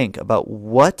 We think about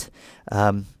what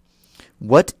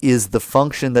is the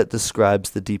function that describes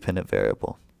the dependent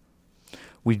variable.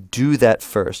 We do that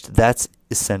first. That's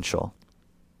essential.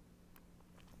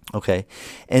 Okay,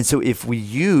 and so if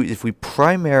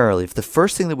the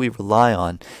first thing that we rely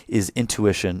on is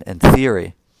intuition and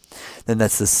theory, then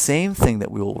that's the same thing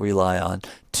that we will rely on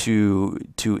to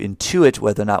intuit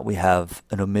whether or not we have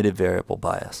an omitted variable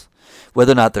bias.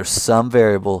 Whether or not there's some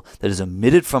variable that is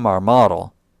omitted from our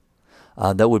model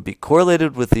that would be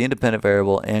correlated with the independent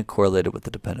variable and correlated with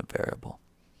the dependent variable.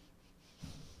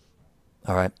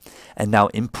 All right, and now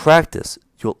in practice,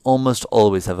 you'll almost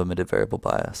always have omitted variable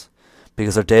bias,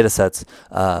 because our data sets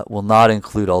will not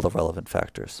include all the relevant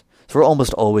factors. So we're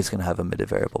almost always going to have omitted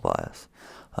variable bias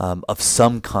of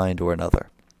some kind or another.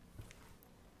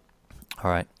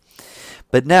 All right.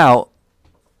 But now,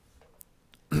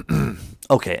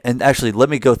 okay, and actually let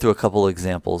me go through a couple of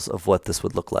examples of what this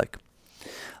would look like,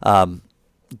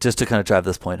 just to kind of drive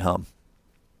this point home.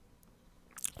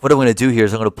 What I'm going to do here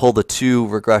is I'm going to pull the two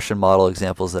regression model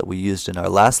examples that we used in our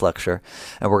last lecture,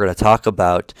 and we're going to talk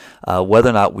about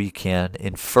whether or not we can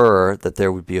infer that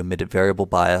there would be omitted variable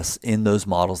bias in those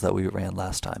models that we ran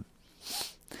last time.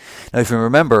 Now, if you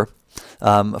remember,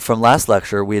 from last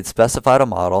lecture, we had specified a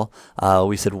model.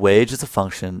 We said wage is a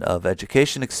function of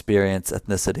education, experience,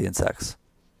 ethnicity, and sex.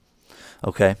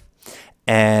 Okay,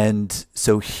 and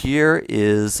so here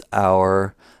is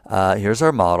our here's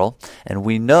our model, and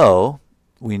we know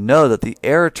that the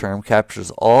error term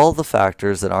captures all the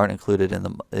factors that aren't included in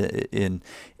the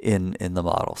in the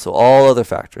model. So all other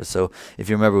factors. So if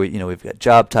you remember, we've got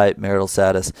job type, marital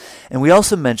status, and we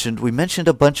also mentioned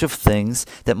a bunch of things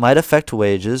that might affect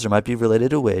wages or might be related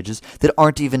to wages that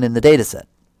aren't even in the data set.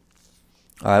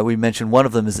 All right, we mentioned one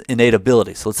of them is innate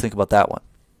ability. So let's think about that one.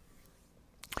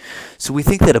 So we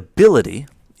think that ability,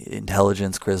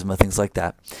 intelligence, charisma, things like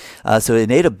that. So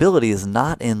innate ability is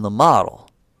not in the model.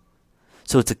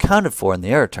 So it's accounted for in the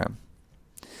error term.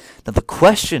 Now the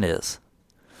question is,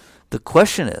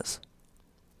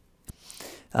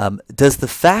 does the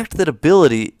fact that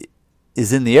ability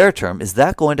is in the error term, is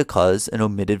that going to cause an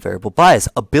omitted variable bias?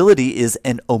 Ability is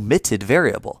an omitted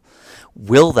variable.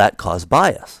 Will that cause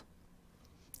bias?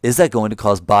 Is that going to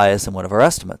cause bias in one of our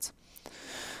estimates?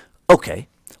 Okay.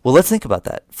 Well, let's think about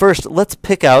that. First, let's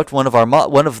pick out one of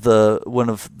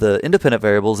the independent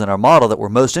variables in our model that we're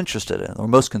most interested in, or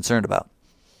most concerned about.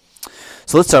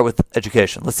 So let's start with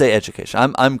education. Let's say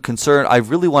education. I'm concerned. I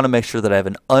really want to make sure that I have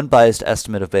an unbiased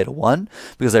estimate of beta 1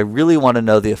 because I really want to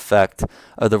know the effect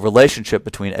or the relationship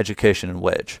between education and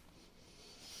wage.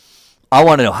 I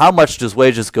want to know how much does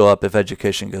wages go up if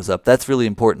education goes up. That's really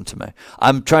important to me.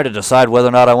 I'm trying to decide whether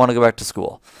or not I want to go back to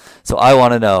school. So I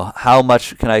want to know how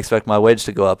much can I expect my wage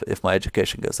to go up if my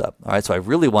education goes up. All right, so I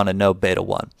really want to know beta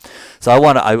 1. So I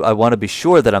want to be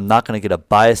sure that I'm not going to get a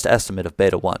biased estimate of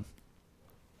beta 1.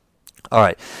 All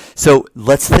right, so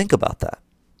let's think about that.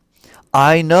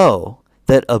 I know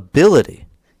that ability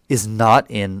is not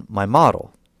in my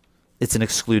model. It's an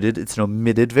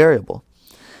omitted variable.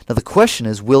 Now the question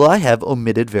is, will I have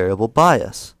omitted variable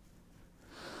bias?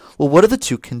 Well, what are the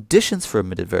two conditions for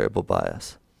omitted variable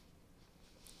bias?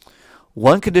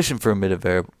 One condition for omitted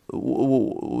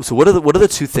variable, so what are the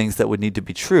two things that would need to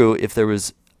be true if there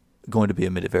was going to be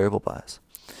omitted variable bias?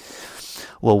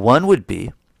 Well, one would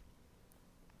be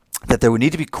that there would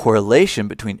need to be correlation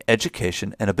between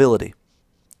education and ability,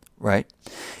 right?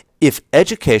 If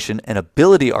education and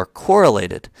ability are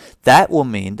correlated, that will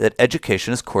mean that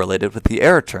education is correlated with the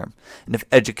error term. And if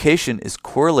education is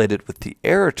correlated with the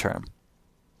error term,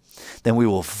 then we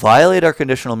will violate our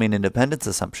conditional mean independence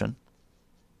assumption.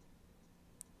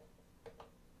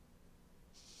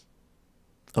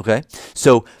 Okay,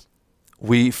 so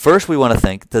we want to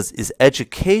think, is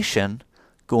education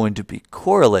going to be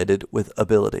correlated with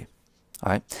ability?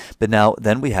 All right, but now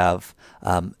then we have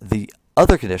the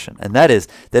other condition, and that is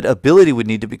that ability would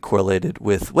need to be correlated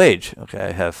with wage. Okay,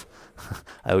 I have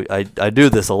I do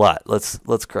this a lot.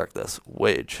 Let's correct this.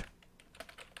 Wage.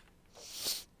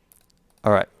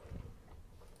 All right.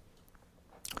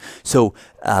 So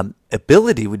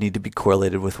ability would need to be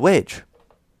correlated with wage.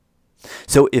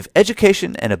 So if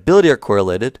education and ability are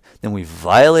correlated, then we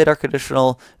violate our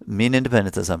conditional mean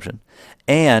independence assumption.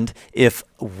 And if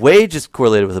wage is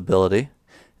correlated with ability,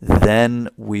 then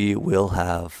we will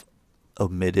have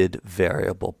omitted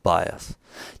variable bias.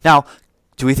 Now,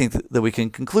 do we think that we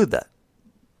can conclude that?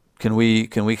 Can we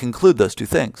conclude those two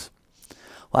things?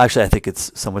 Well, actually, I think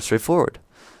it's somewhat straightforward.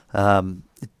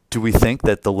 Do we think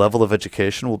that the level of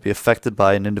education will be affected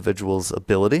by an individual's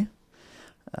ability?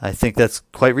 I think that's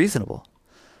quite reasonable.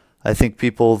 I think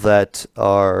people that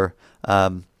are,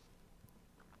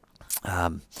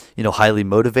 highly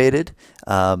motivated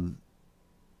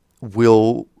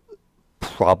will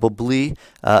probably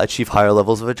achieve higher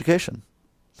levels of education.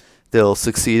 They'll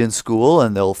succeed in school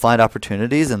and they'll find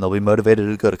opportunities and they'll be motivated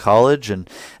to go to college. And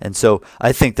so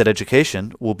I think that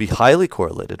education will be highly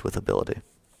correlated with ability.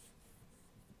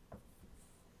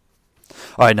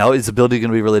 All right, now is ability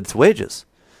going to be related to wages?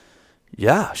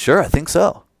 Yeah, sure, I think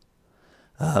so.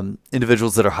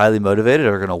 Individuals that are highly motivated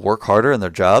are going to work harder in their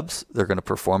jobs. They're going to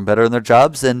perform better in their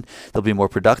jobs, and they'll be more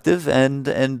productive, and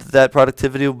that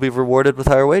productivity will be rewarded with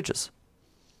higher wages.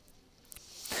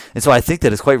 And so I think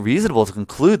that it's quite reasonable to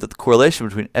conclude that the correlation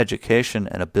between education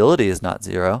and ability is not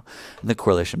zero, and the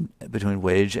correlation between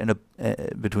wage and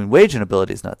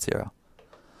ability is not zero.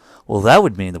 Well, that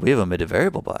would mean that we have omitted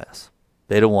variable bias.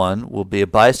 Beta 1 will be a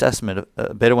biased estimate.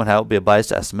 Beta 1 hat will be a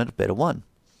biased estimate of beta 1.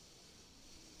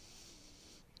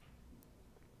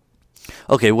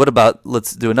 Okay, what about,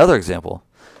 let's do another example.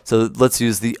 So let's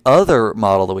use the other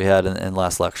model that we had in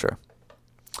last lecture.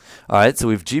 All right, so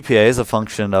we've GPA as a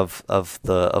function of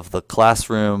the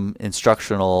classroom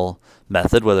instructional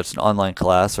method, whether it's an online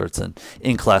class or it's an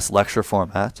in-class lecture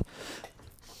format.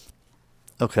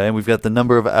 Okay, and we've got the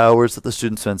number of hours that the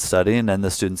student spends studying and the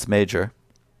student's major.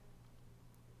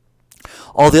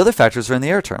 All the other factors are in the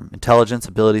error term: intelligence,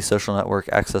 ability, social network,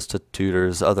 access to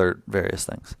tutors, other various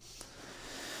things.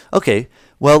 Okay,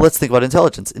 well, let's think about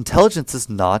intelligence. Intelligence is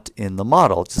not in the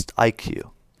model, just IQ.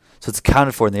 So it's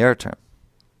accounted for in the error term.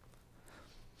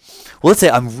 Well, let's say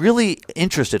I'm really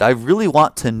interested. I really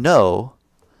want to know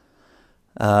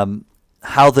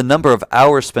how the number of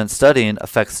hours spent studying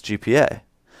affects GPA.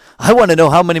 I want to know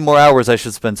how many more hours I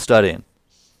should spend studying,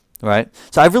 right?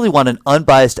 So I really want an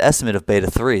unbiased estimate of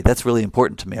beta 3. That's really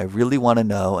important to me. I really want to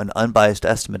know an unbiased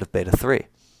estimate of beta 3.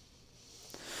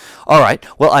 All right,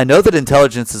 well, I know that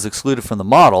intelligence is excluded from the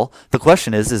model. The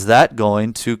question is that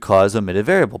going to cause omitted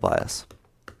variable bias?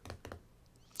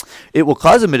 It will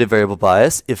cause omitted variable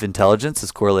bias if intelligence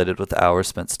is correlated with hours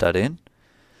spent studying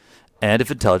and if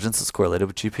intelligence is correlated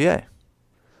with GPA.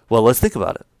 Well, let's think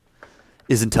about it.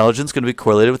 Is intelligence going to be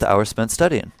correlated with hours spent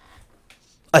studying?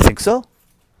 I think so.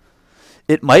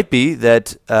 It might be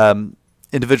that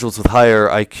individuals with higher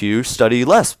IQ study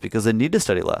less because they need to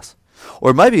study less.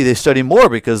 Or it might be they study more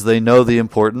because they know the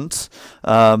importance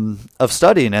of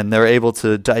studying and they're able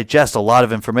to digest a lot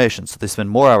of information, so they spend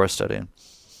more hours studying.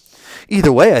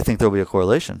 Either way, I think there will be a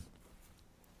correlation.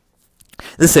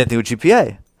 The same thing with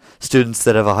GPA. Students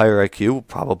that have a higher IQ will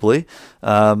probably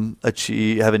have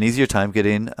an easier time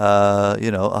getting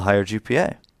a higher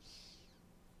GPA.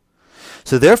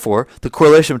 So therefore, the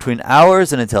correlation between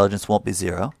hours and intelligence won't be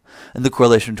 0, and the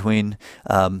correlation between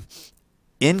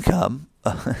income,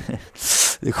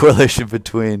 the correlation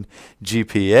between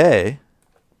GPA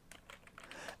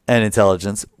and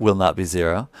intelligence will not be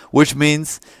 0, which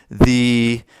means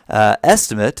the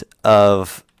estimate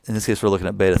of, in this case we're looking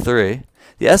at beta 3,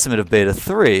 the estimate of beta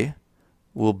 3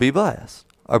 will be biased.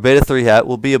 Our beta 3 hat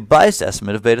will be a biased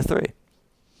estimate of beta 3.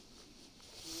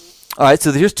 All right,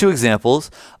 so here's 2 examples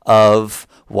of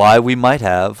why we might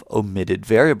have omitted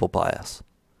variable bias.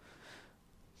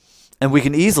 And we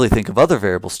can easily think of other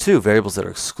variables too, variables that are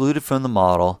excluded from the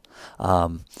model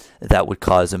that would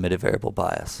cause omitted variable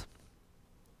bias.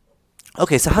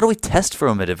 Okay, so how do we test for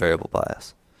omitted variable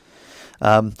bias?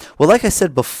 Well, like I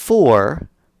said before,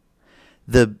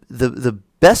 the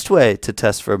best way to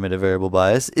test for omitted variable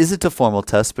bias isn't a formal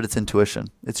test, but it's intuition.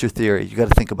 It's your theory. You got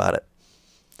to think about it.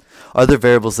 Are there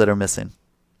variables that are missing?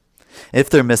 If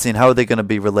they're missing, how are they going to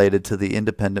be related to the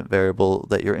independent variable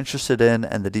that you're interested in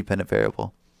and the dependent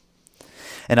variable?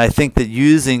 And I think that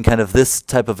using kind of this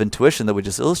type of intuition that we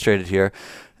just illustrated here,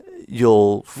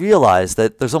 you'll realize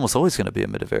that there's almost always going to be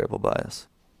omitted variable bias.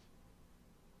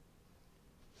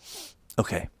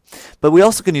 Okay, but we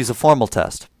also can use a formal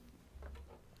test.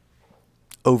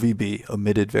 OVB,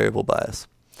 omitted variable bias.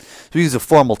 So we use a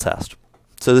formal test.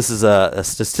 So this is a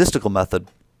statistical method.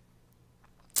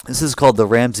 This is called the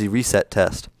Ramsey reset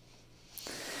test.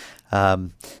 So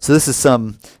this is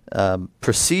some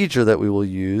procedure that we will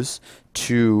use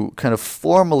to kind of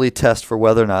formally test for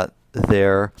whether or not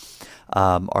there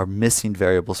are missing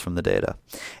variables from the data.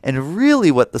 And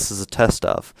really what this is a test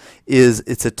of is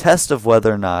it's a test of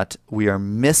whether or not we are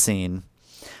missing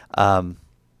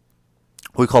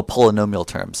what we call polynomial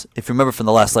terms. If you remember from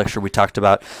the last lecture, we talked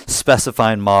about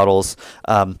specifying models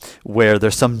where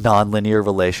there's some nonlinear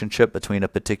relationship between a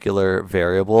particular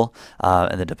variable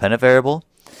and the dependent variable.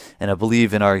 And I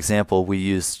believe in our example, we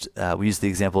used the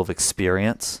example of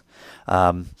experience.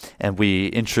 And we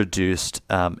introduced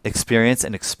experience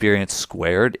and experience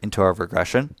squared into our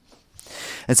regression.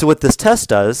 And so what this test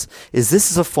does is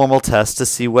this is a formal test to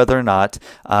see whether or not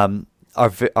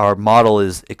our model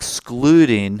is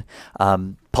excluding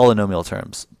polynomial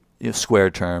terms,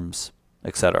 squared terms,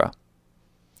 etc.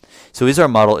 So is our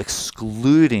model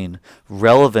excluding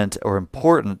relevant or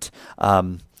important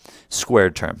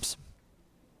squared terms?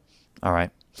 All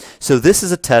right. So this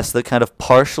is a test that kind of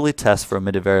partially tests for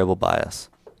omitted variable bias.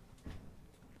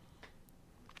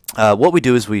 What we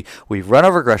do is we run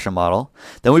our regression model,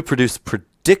 then we produce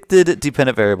predicted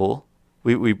dependent variable.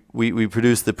 We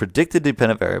produce the predicted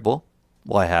dependent variable,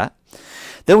 y hat.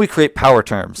 Then we create power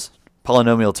terms,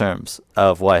 polynomial terms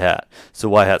of y hat. So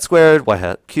y hat squared, y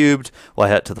hat cubed, y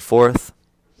hat to the 4th.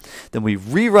 Then we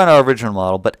rerun our original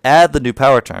model, but add the new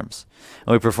power terms.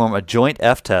 And we perform a joint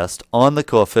f-test on the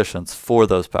coefficients for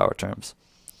those power terms.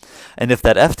 And if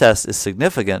that f-test is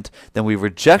significant, then we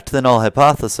reject the null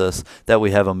hypothesis that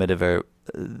we have omitted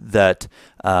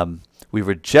we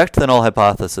reject the null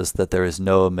hypothesis that there is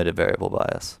no omitted variable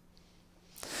bias.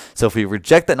 So if we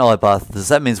reject that null hypothesis,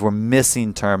 that means we're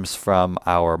missing terms from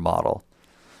our model.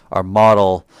 Our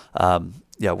model,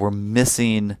 we're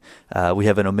missing, we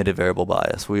have an omitted variable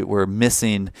bias. We're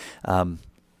missing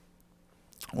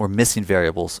We're missing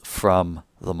variables from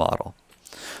the model.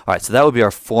 All right, so that would be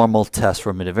our formal test for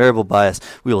omitted variable bias.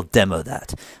 We will demo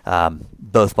that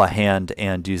both by hand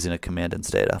and using a command in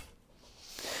Stata.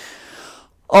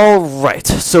 All right,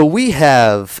 so we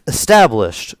have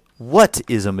established what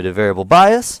is omitted variable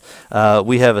bias.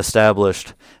 We have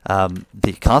established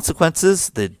the consequences,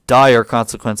 the dire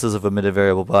consequences of omitted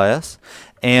variable bias,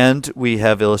 and we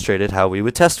have illustrated how we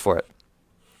would test for it.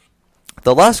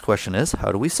 The last question is,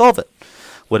 how do we solve it?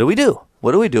 What do we do?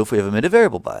 What do we do if we have omitted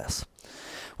variable bias?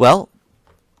 Well,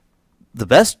 the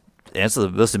best answer, the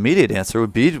most immediate answer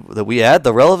would be that we add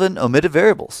the relevant omitted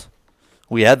variables.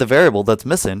 We add the variable that's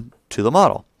missing to the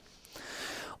model.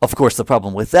 Of course, the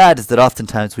problem with that is that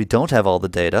oftentimes we don't have all the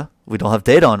data. We don't have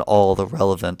data on all the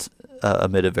relevant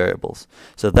omitted variables.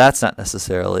 So that's not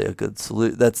necessarily a good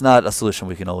solution. That's not a solution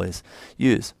we can always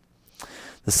use.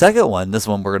 The second one, this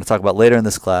one we're going to talk about later in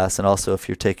this class, and also if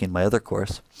you're taking my other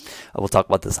course, I will talk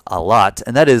about this a lot,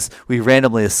 and that is we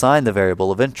randomly assign the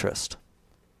variable of interest.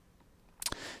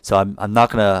 So I'm not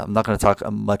gonna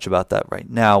talk much about that right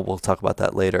now. We'll talk about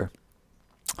that later.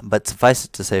 But suffice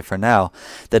it to say for now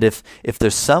that if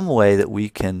there's some way that we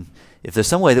can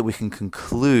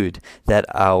conclude that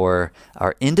our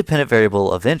independent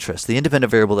variable of interest, the independent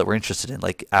variable that we're interested in,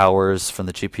 like hours from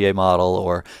the GPA model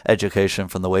or education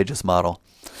from the wages model,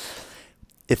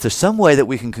 if there's some way that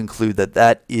we can conclude that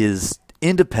that is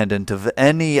independent of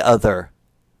any other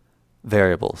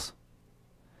variables,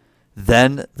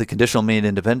 then the conditional mean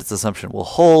independence assumption will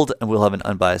hold and we'll have an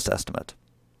unbiased estimate.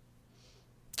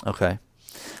 Okay.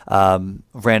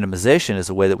 Randomization is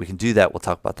a way that we can do that. We'll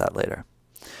talk about that later.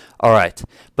 All right.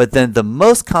 But then the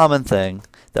most common thing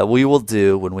that we will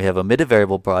do when we have omitted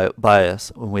variable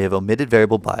bias,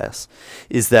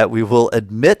 is that we will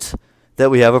admit that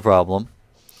we have a problem,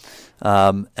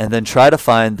 and then try to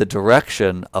find the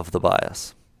direction of the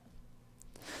bias.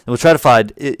 And we'll try to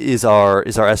find, is our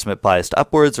estimate biased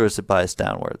upwards or is it biased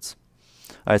downwards?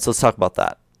 All right, so let's talk about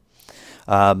that.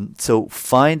 So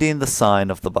finding the sign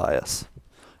of the bias.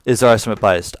 Is our estimate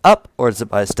biased up or is it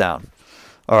biased down?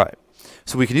 All right,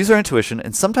 so we can use our intuition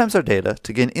and sometimes our data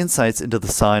to gain insights into the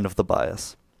sign of the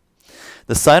bias.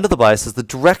 The sign of the bias is the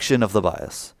direction of the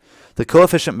bias. The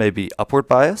coefficient may be upward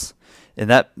bias, and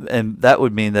that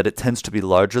would mean that it tends to be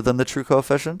larger than the true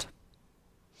coefficient,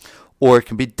 or it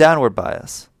can be downward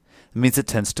bias. It means it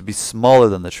tends to be smaller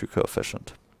than the true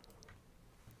coefficient.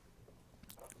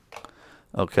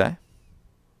 Okay.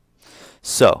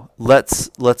 So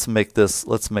let's make this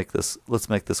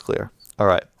clear. All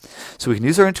right. So we can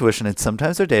use our intuition and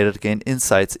sometimes our data to gain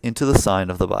insights into the sign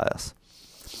of the bias.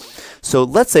 So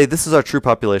let's say this is our true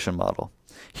population model.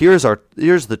 Here's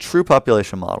the true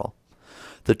population model.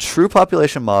 The true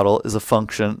population model is a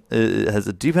function, it has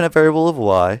a dependent variable of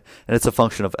y, and it's a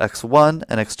function of x1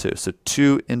 and x2, so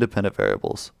two independent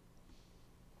variables.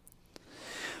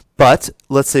 But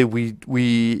let's say we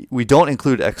don't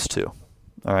include x2.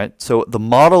 All right, so the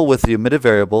model with the omitted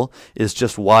variable is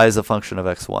just y as a function of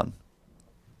x1.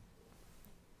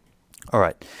 All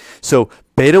right, so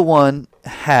beta1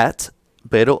 hat,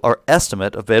 our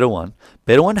estimate of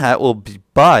beta1 hat will be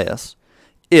biased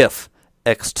if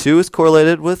x2 is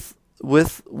correlated with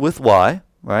y,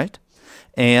 right?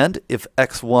 And if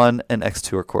x1 and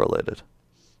x2 are correlated.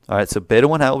 All right, so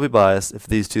beta1 hat will be biased if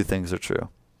these two things are true.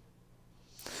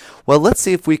 Well, let's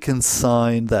see if we can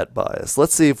sign that bias.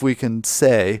 Let's see if we can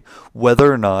say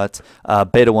whether or not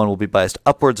beta1 will be biased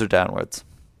upwards or downwards.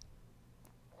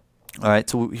 All right,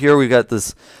 so here we've got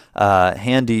this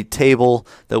handy table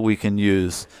that we can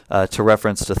use to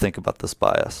reference to think about this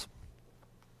bias.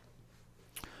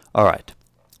 All right.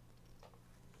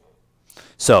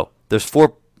 So there's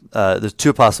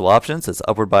two possible options. It's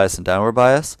upward bias and downward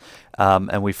bias,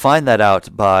 and we find that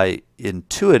out by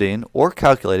intuiting or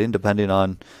calculating, depending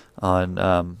on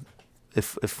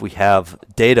if we have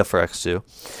data for x2.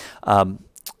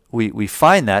 We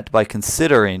find that by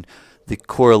considering the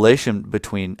correlation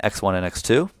between x1 and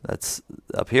x2, that's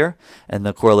up here, and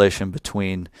the correlation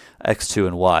between x2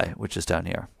 and y, which is down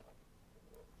here.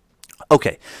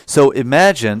 Okay, so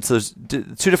imagine, so there's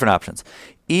two different options.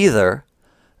 Either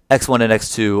x1 and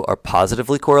x2 are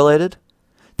positively correlated.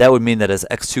 That would mean that as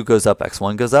x2 goes up,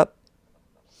 x1 goes up.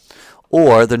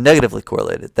 Or they're negatively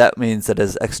correlated. That means that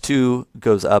as x2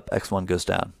 goes up, x1 goes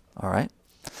down. All right?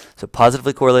 So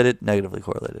positively correlated, negatively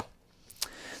correlated.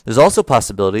 There's also a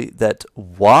possibility that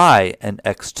y and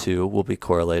x2 will be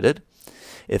correlated.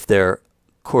 If there's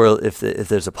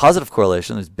a positive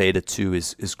correlation, as beta 2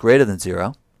 is greater than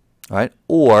 0, right?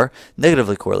 Or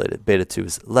negatively correlated, beta 2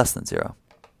 is less than 0.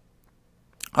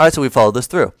 All right, so we follow this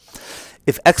through.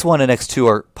 If x1 and x2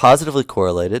 are positively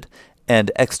correlated,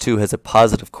 and x2 has a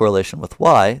positive correlation with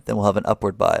y, then we'll have an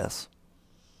upward bias.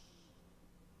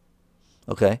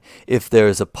 Okay, if there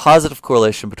is a positive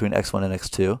correlation between x1 and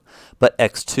x2, but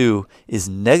x2 is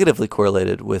negatively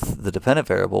correlated with the dependent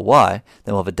variable y,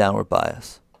 then we'll have a downward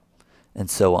bias, and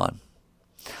so on.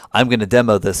 I'm going to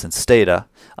demo this in Stata.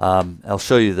 I'll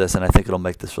show you this, and I think it'll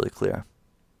make this really clear.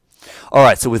 All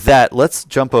right, so with that, let's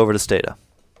jump over to Stata.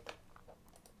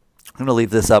 I'm going to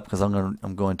leave this up because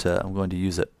I'm going to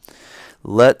use it.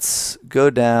 Let's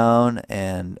go down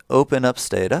and open up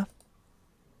Stata.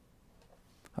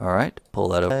 All right, pull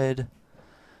that over.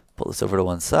 Pull this over to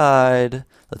one side.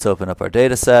 Let's open up our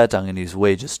data set. I'm going to use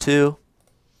wages 2.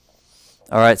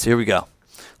 All right, so here we go.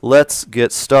 Let's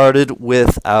get started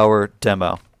with our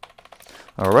demo.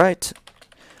 All right,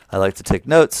 I like to take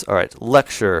notes. All right,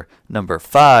 lecture number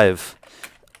 5,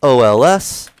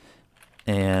 OLS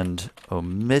and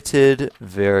omitted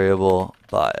variable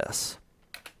bias.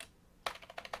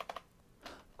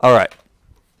 All right.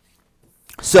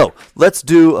 So let's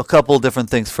do a couple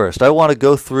different things first. I want to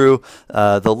go through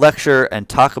the lecture and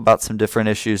talk about some different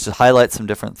issues, to highlight some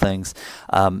different things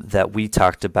that we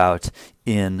talked about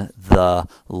in the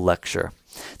lecture.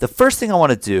 The first thing I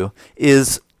want to do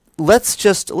is let's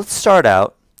start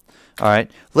out. All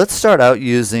right, let's start out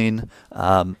using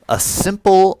a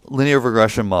simple linear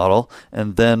regression model,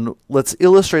 and then let's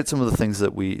illustrate some of the things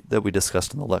that we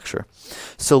discussed in the lecture.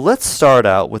 So let's start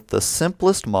out with the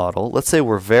simplest model. Let's say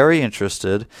we're very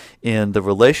interested in the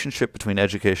relationship between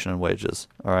education and wages.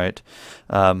 All right,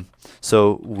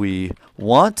 so we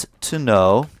want to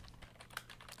know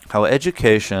how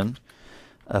education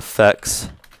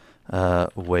affects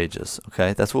wages.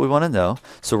 Okay, that's what we want to know.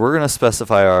 So we're going to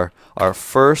specify our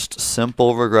first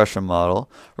simple regression model,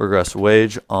 regress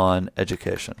wage on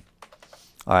education.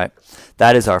 All right,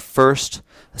 that is our first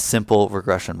simple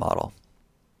regression model.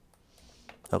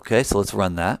 Okay, so let's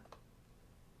run that.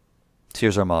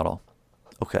 Here's our model.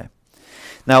 Okay.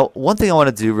 Now, one thing I want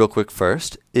to do real quick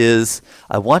first is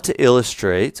I want to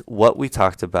illustrate what we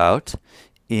talked about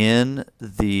in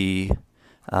the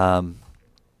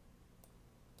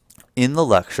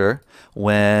lecture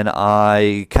when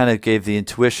I kind of gave the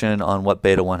intuition on what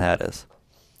beta 1 hat is.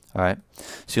 All right,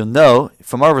 so you'll know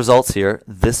from our results here,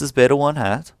 this is beta 1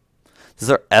 hat. This is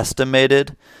our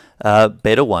estimated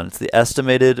beta 1. It's the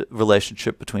estimated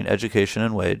relationship between education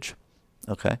and wage.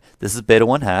 Okay, this is beta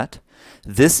 1 hat.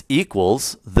 This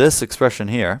equals this expression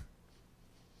here.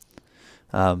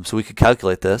 So we could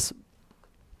calculate this.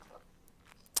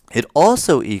 It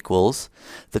also equals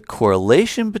the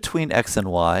correlation between x and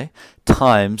y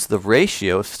times the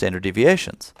ratio of standard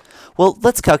deviations. Well,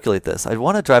 let's calculate this. I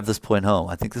want to drive this point home.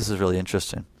 I think this is really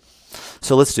interesting.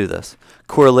 So let's do this.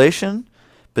 Correlation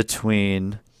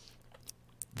between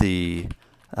the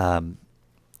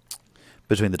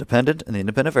dependent and the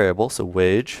independent variable, so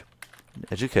wage and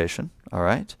education, all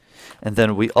right? And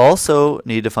then we also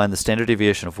need to find the standard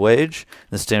deviation of wage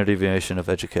and the standard deviation of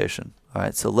education. All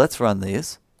right, so let's run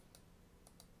these.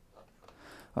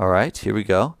 All right, here we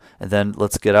go. And then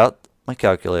let's get out my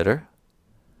calculator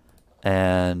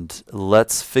and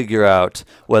let's figure out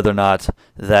whether or not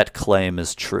that claim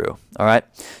is true. All right,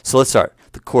 so let's start.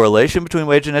 The correlation between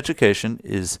wage and education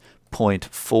is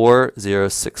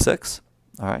 0.4066.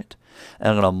 All right, and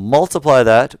I'm going to multiply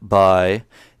that by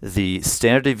the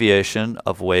standard deviation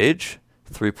of wage,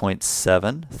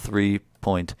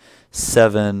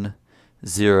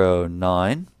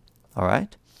 3.709. All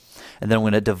right. And then I'm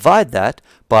going to divide that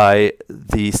by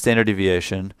the standard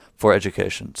deviation for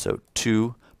education, so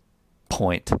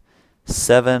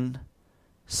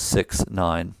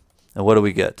 2.769. And what do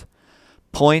we get?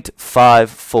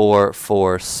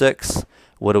 0.5446.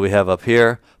 What do we have up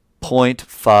here?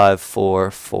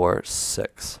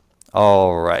 0.5446.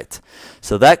 All right.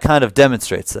 So that kind of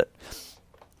demonstrates it.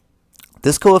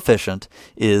 This coefficient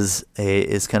is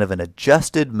kind of an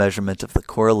adjusted measurement of the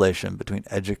correlation between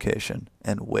education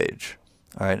and wage.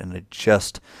 All right, and I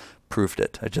just proved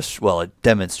it. I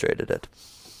demonstrated it.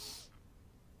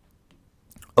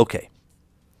 Okay.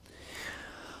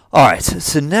 All right.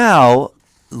 So now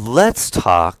let's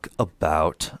talk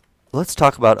about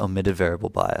omitted variable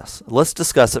bias. Let's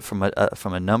discuss it from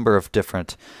a number of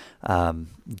different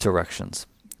directions.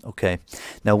 Okay.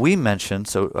 Now we mentioned,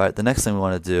 so all right, the next thing we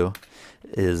want to do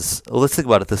is, well, let's think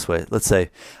about it this way. Let's say,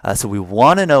 so we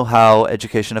want to know how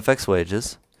education affects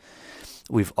wages.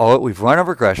 We've run a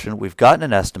regression. We've gotten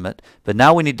an estimate, but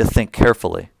now we need to think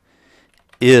carefully.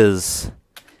 Is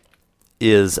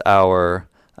our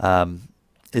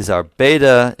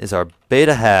beta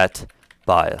hat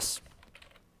biased?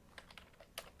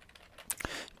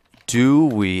 Do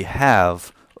we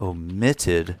have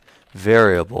omitted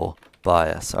variable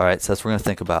bias. All right, so that's what we're going to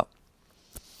think about.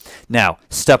 Now,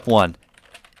 step one,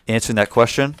 answering that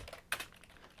question,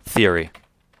 theory,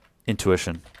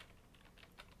 intuition.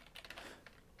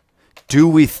 Do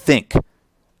we think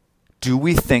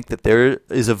that there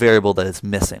is a variable that is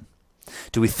missing?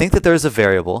 Do we think that there is a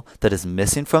variable that is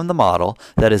missing from the model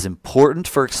that is important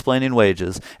for explaining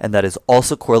wages and that is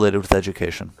also correlated with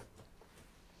education?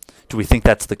 Do we think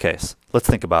that's the case? Let's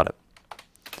think about it.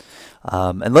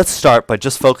 And let's start by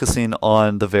just focusing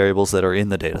on the variables that are in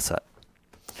the data set.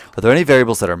 Are there any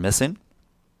variables that are missing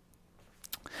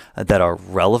that are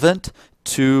relevant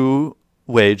to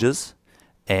wages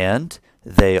and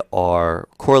they are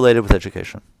correlated with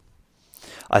education?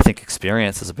 I think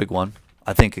experience is a big one.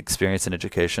 I think experience and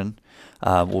education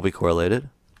will be correlated.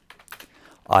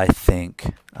 I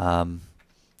think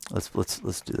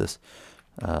let's do this.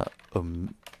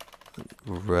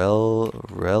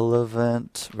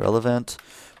 Relevant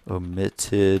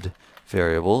omitted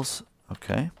variables.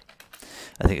 Okay.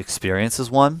 I think experience is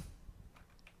one.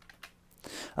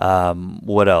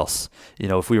 What else? You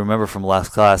know, if we remember from last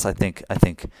class, I think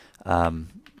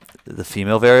the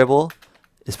female variable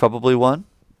is probably one.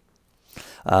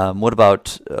 What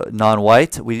about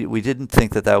non-white? We didn't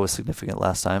think that that was significant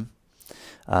last time.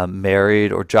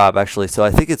 Married or job, actually. So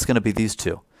I think it's going to be these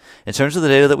two. In terms of the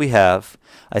data that we have,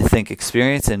 I think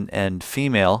experience and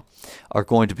female are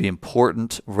going to be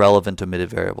important, relevant, omitted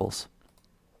variables.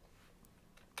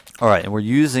 All right, and we're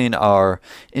using our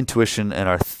intuition and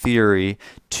our theory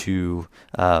to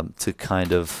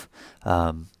kind of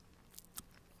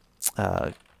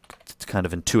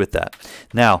intuit that.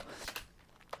 Now,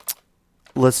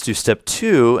 let's do step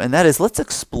two, and that is let's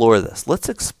explore this. Let's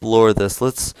explore this.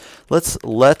 Let's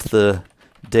let the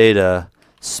data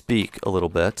speak a little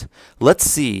bit. Let's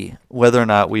see whether or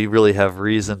not we really have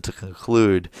reason to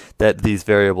conclude that these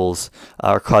variables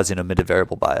are causing omitted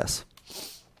variable bias.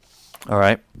 All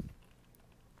right.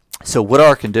 So what are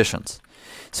our conditions?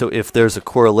 So if there's a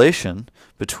correlation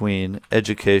between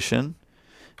education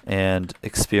and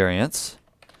experience,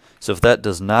 so if that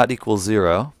does not equal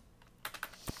 0,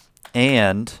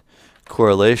 and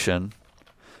correlation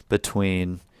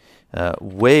between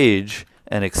wage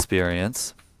and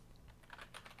experience,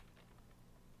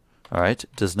 all right,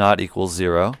 does not equal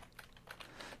 0,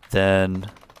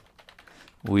 then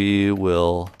we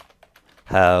will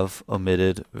have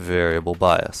omitted variable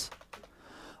bias.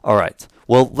 All right,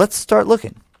 well, let's start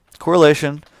looking.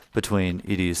 Correlation between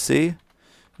EDUC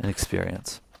and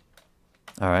experience.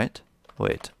 All right,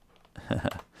 wait.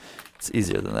 It's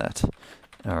easier than that.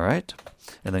 All right,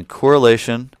 and then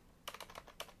correlation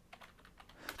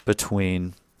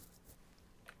between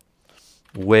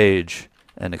wage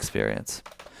and experience.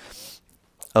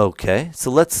 Okay, so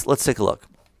let's take a look.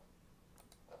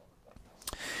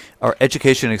 Are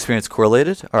education and experience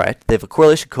correlated? All right, they have a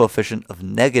correlation coefficient of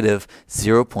negative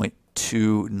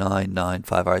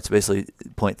 0.2995. All right, so basically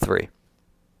 0.3.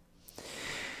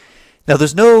 Now,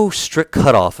 there's no strict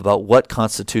cutoff about what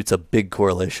constitutes a big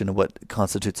correlation and what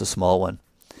constitutes a small one.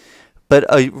 But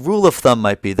a rule of thumb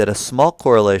might be that a small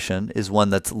correlation is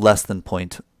one that's less than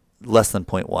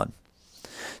 0.1.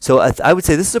 So I would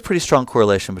say this is a pretty strong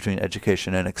correlation between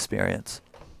education and experience.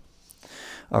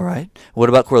 All right. What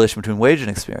about correlation between wage and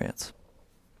experience?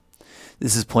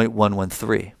 This is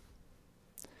 0.113.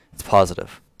 It's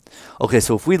positive. Okay,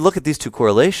 so if we look at these two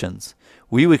correlations,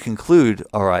 we would conclude,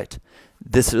 all right,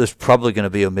 there's probably going to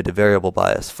be omitted variable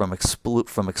bias from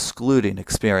excluding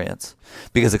experience,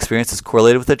 because experience is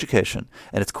correlated with education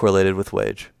and it's correlated with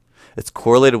wage. It's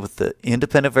correlated with the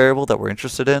independent variable that we're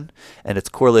interested in, and it's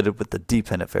correlated with the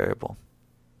dependent variable.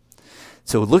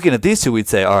 So looking at these two, we'd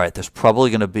say, all right, there's probably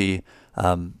going to be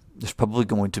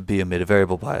omitted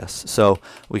variable bias. So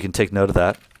we can take note of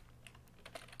that.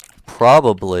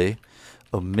 Probably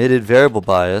omitted variable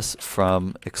bias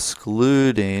from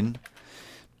excluding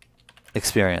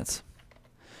experience.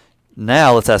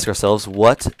 Now let's ask ourselves,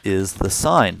 what is the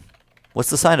sign? What's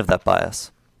the sign of that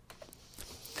bias?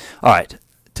 All right.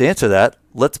 To answer that,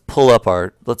 let's pull up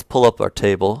our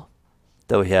table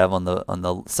that we have on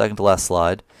the second to last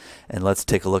slide, and let's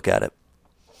take a look at it.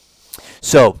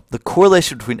 So the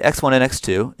correlation between x1 and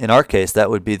x2, in our case, that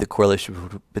would be the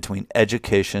correlation between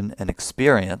education and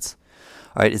experience.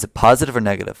 All right, is it positive or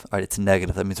negative? All right, it's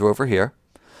negative. That means we're over here.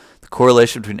 The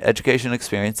correlation between education and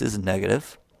experience is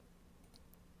negative.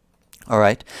 All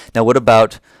right. Now, what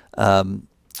about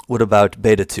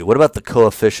beta 2? What about the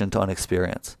coefficient on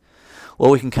experience? Well,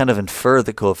 we can kind of infer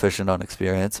the coefficient on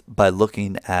experience by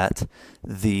looking at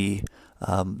the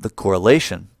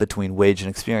correlation between wage and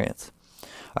experience.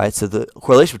 All right, so the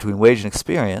correlation between wage and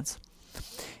experience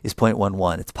is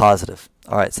 0.11. It's positive.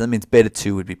 All right, so that means beta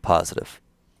 2 would be positive.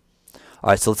 All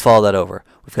right, so let's follow that over.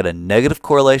 We've got a negative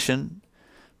correlation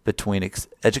between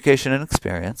education and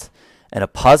experience, and a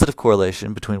positive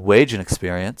correlation between wage and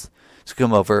experience. So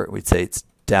come over, we'd say it's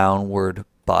downward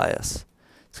bias.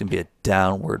 It's going to be a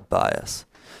downward bias.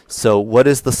 So what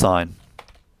is the sign?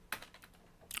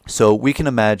 So we can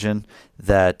imagine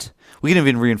that, we can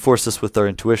even reinforce this with our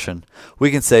intuition.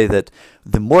 We can say that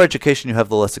the more education you have,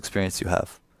 the less experience you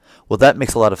have. Well, that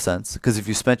makes a lot of sense, because if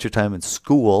you spent your time in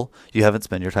school, you haven't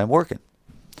spent your time working.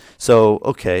 So,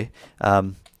 okay,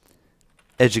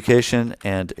 education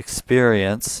and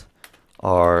experience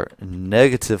are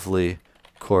negatively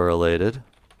correlated.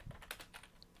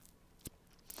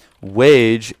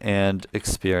 Wage and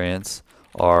experience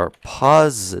are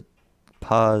positively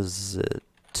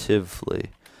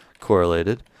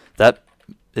correlated. That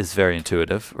is very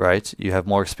intuitive, right? You have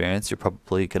more experience, you're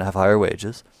probably going to have higher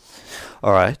wages.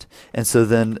 All right, and so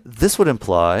then this would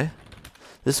imply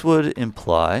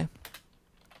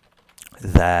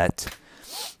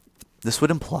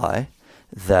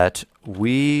that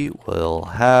we will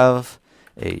have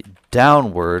a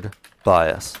downward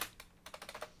bias.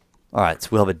 All right, so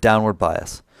we'll have a downward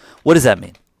bias. What does that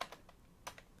mean?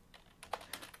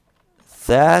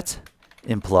 That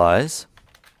implies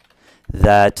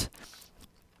that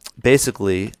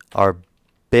basically our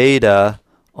beta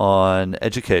on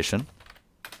education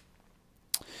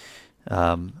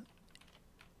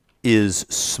is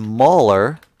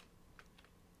smaller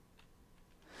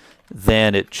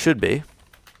than it should be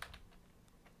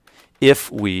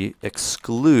if we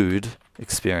exclude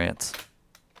experience.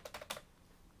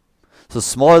 So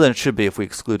smaller than it should be if we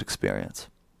exclude experience.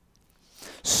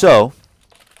 So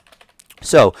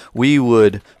we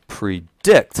would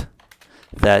predict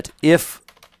that if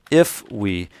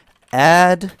we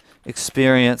add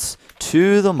experience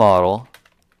to the model,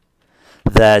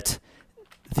 that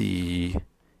the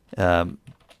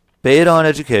beta on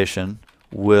education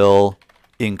will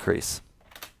increase,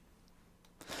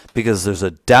 because there's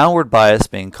a downward bias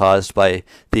being caused by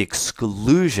the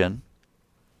exclusion.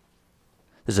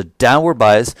 There's a downward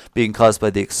bias being caused by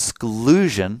the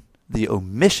exclusion, the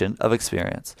omission of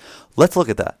experience. Let's look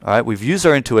at that. All right, we've used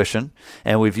our intuition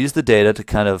and we've used the data to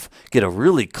kind of get a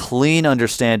really clean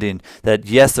understanding that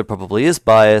yes, there probably is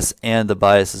bias, and the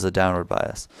bias is a downward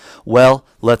bias. Well,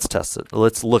 let's test it.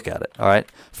 Let's look at it. All right,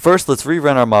 first let's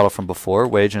rerun our model from before,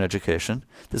 wage and education.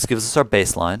 This gives us our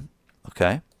baseline.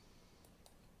 Okay,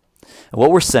 and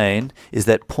what we're saying is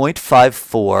that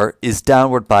 0.54 is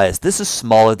downward bias. This is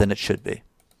smaller than it should be.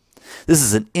 This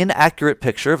is an inaccurate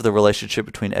picture of the relationship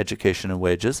between education and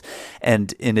wages,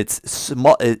 and it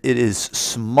is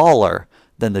smaller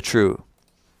than the true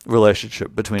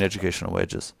relationship between education and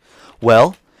wages.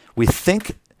 Well, we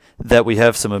think that we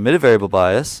have some omitted variable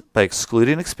bias by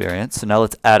excluding experience, so now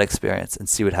let's add experience and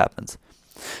see what happens.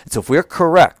 And so if we're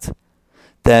correct,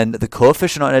 then the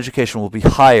coefficient on education will be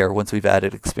higher once we've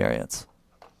added experience.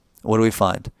 What do we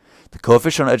find? The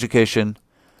coefficient on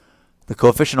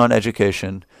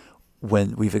education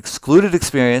when we've excluded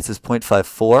experience is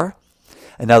 0.54,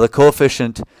 and now the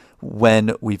coefficient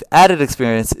when we've added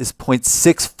experience is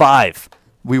 0.65.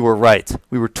 We were right.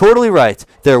 We were totally right.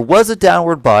 There was a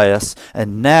downward bias,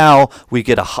 and now we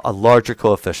get a larger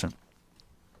coefficient.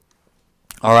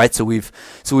 All right, so we've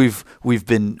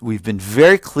been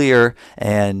very clear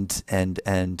and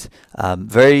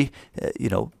very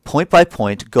point by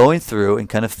point going through and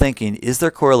kind of thinking, is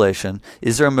there correlation?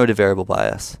 Is there a motive variable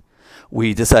bias?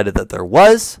 We decided that there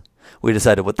was. We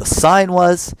decided what the sign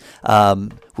was.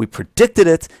 We predicted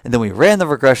it, and then we ran the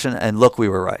regression, and look, we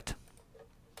were right.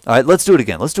 All right, let's do it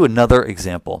again. Let's do another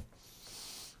example.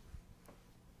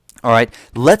 All right,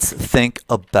 let's think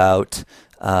about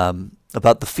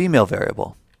the female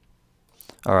variable.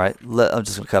 All right, I'm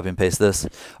just going to copy and paste this.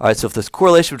 All right, so if there's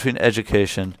correlation between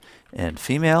education and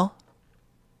female,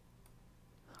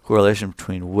 correlation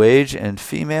between wage and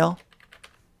female.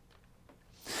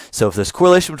 So if there's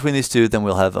correlation between these two, then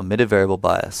we'll have omitted variable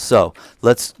bias. So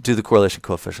let's do the correlation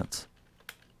coefficients.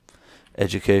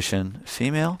 Education,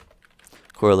 female,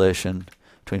 correlation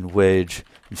between wage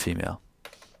and female.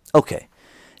 Okay,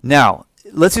 now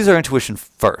let's use our intuition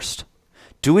first.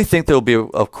 Do we think there will be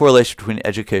a correlation between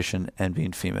education and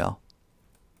being female?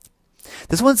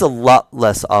 This one's a lot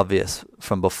less obvious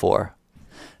from before,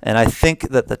 and I think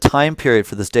that the time period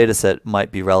for this data set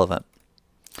might be relevant.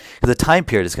 The time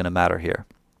period is going to matter here.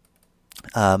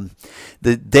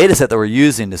 The data set that we're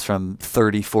using is from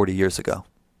 30, 40 years ago.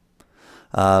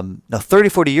 Now 30,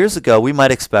 40 years ago, we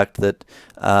might expect that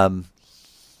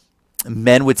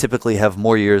men would typically have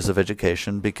more years of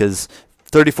education because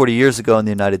 30, 40 years ago in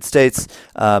the United States,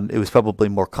 it was probably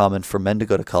more common for men to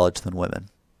go to college than women.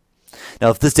 Now,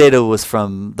 if this data was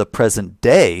from the present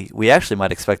day, we actually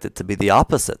might expect it to be the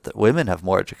opposite, that women have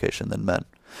more education than men,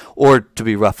 or to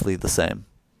be roughly the same.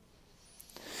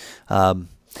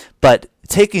 But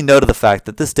taking note of the fact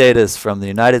that this data is from the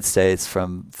United States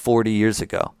from 40 years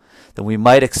ago, then we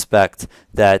might expect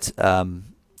that,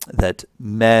 that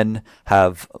men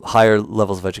have higher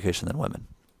levels of education than women.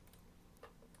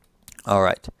 All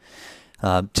right.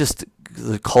 Just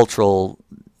the cultural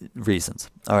reasons.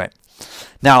 All right.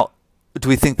 Now, do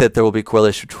we think that there will be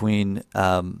correlation between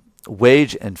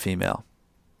wage and female?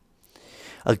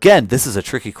 Again, this is a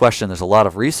tricky question. There's a lot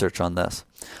of research on this.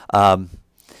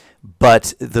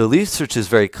 But the research is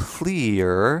very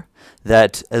clear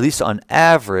that, at least on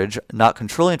average, not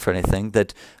controlling for anything,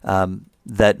 that,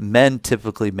 that men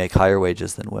typically make higher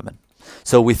wages than women.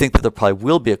 So we think that there probably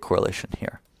will be a correlation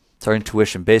here. It's our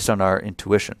intuition, based on our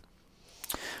intuition.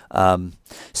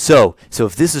 So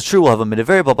if this is true, we'll have a omitted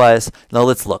variable bias. Now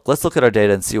let's look. Let's look at our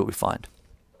data and see what we find.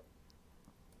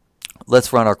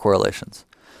 Let's run our correlations.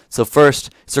 So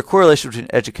first, is there a correlation between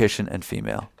education and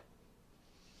female?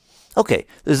 Okay,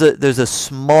 there's a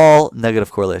small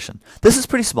negative correlation. This is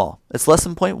pretty small. It's less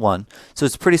than 0.1, so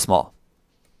it's pretty small.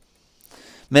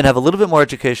 Men have a little bit more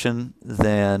education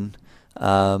than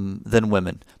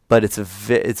women, but it's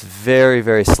very,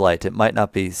 very slight. It might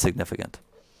not be significant.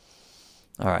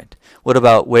 All right. What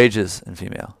about wages in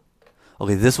female?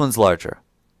 Okay, this one's larger.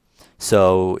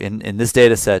 So in this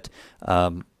data set,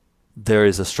 there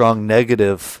is a strong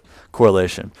negative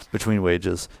correlation between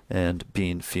wages and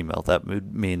being female. That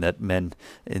would mean that men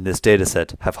in this data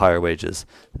set have higher wages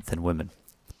than women.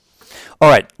 All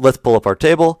right, let's pull up our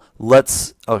table.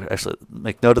 Let's actually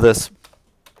make note of this.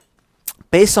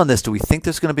 Based on this, do we think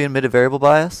there's going to be an omitted variable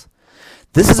bias?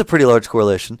 This is a pretty large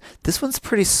correlation. This one's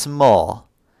pretty small.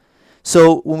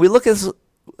 So when we look at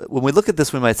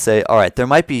this, we might say, all right, there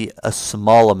might be a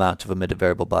small amount of omitted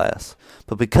variable bias.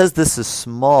 But because this is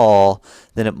small,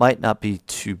 then it might not be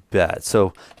too bad.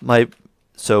 So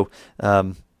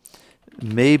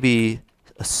maybe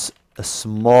a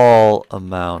small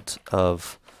amount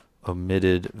of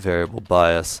omitted variable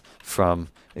bias from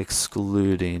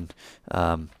excluding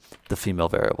the female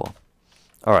variable.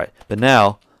 All right, but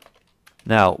now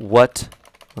what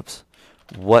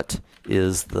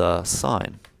is the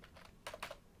sign?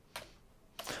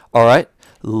 All right,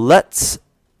 let's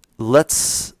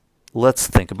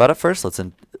think about it first. Let's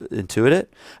intuit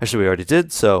it. Actually, we already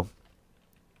did. So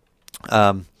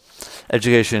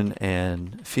education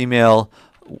and female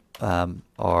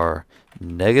are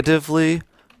negatively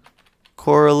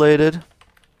correlated.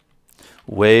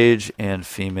 Wage and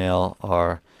female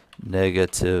are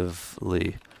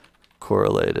negatively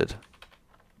correlated.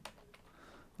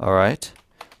 All right.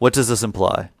 What does this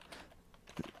imply?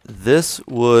 This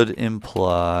would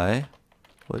imply,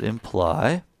 let's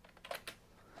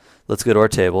go to our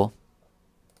table.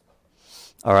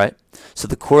 All right. So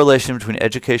the correlation between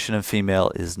education and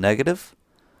female is negative.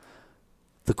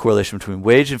 The correlation between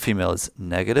wage and female is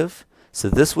negative. So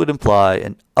this would imply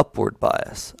an upward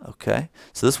bias. Okay.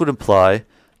 So this would imply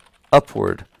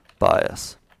upward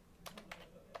bias.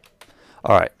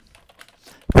 All right.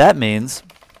 That means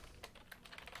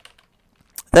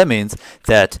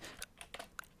that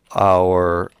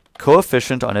our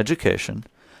coefficient on education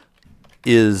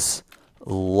is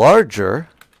larger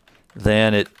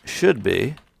than it should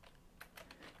be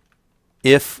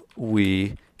if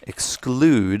we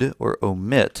exclude or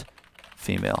omit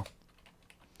female.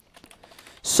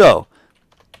 So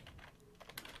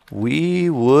we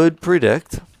would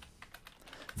predict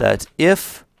that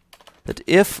if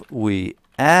we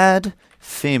add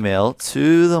female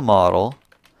to the model,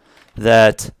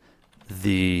 that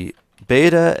the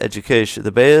beta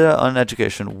on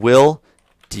education will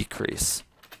decrease.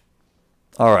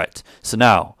 All right, so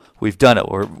now we've done it.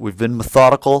 We've been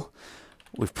methodical.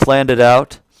 We've planned it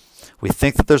out. We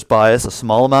think that there's bias, a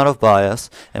small amount of bias,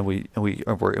 and we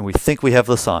think we have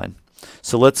the sign.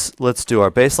 So let's do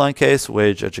our baseline case,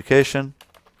 wage education,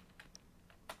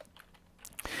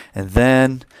 and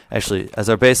then actually as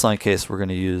our baseline case, we're going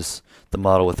to use the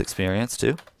model with experience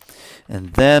too.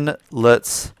 And then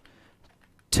let's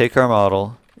take our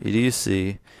model,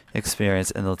 EDUC,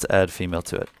 experience, and let's add female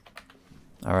to it.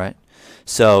 All right.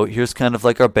 So here's kind of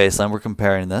like our baseline. We're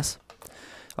comparing this.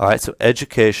 All right. So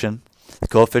education, the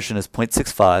coefficient is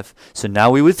 0.65. So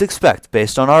now we would expect,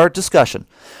 based on our discussion,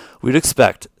 we'd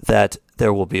expect that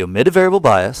there will be omitted variable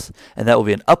bias, and that will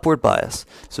be an upward bias.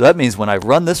 So that means when I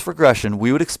run this regression,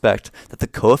 we would expect that the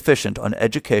coefficient on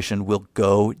education will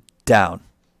go down.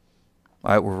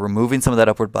 All right, we're removing some of that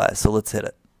upward bias, so let's hit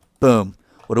it. Boom.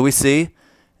 What do we see?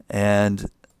 And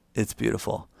it's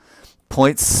beautiful.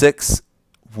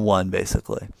 0.61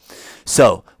 basically.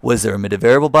 So was there omitted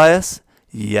variable bias?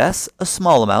 Yes, a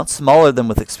small amount, smaller than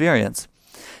with experience.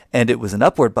 And it was an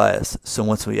upward bias. So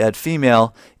once we add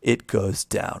female, it goes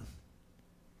down.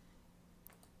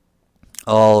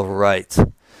 All right.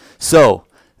 So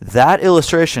that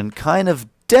illustration kind of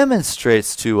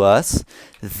demonstrates to us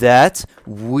that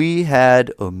we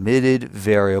had omitted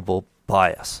variable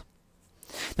bias.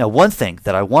 Now, one thing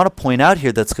that I want to point out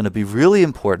here that's going to be really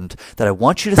important that I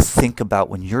want you to think about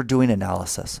when you're doing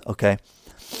analysis, okay?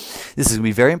 This is going to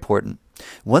be very important.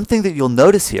 One thing that you'll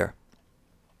notice here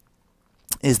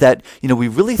is that, we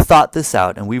really thought this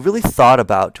out, and we really thought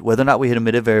about whether or not we had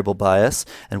omitted variable bias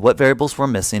and what variables were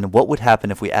missing and what would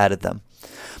happen if we added them.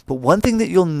 But one thing that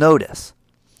you'll notice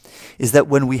is that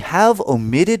when we have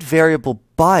omitted variable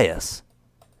bias,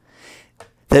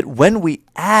 that when we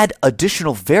add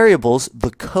additional variables,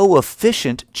 the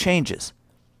coefficient changes.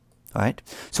 All right?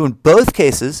 So in both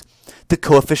cases, the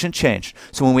coefficient changed.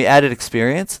 So when we added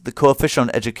experience, the coefficient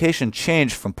on education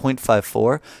changed from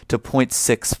 0.54 to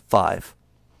 0.65.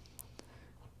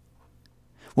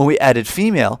 When we added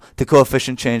female, the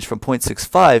coefficient changed from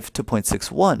 0.65 to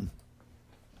 0.61.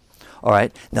 All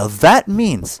right? Now that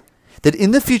means that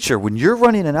in the future, when you're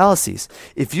running analyses,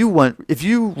 if you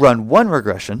run one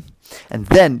regression and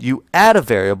then you add a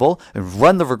variable and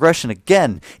run the regression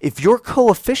again, if your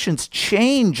coefficients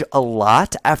change a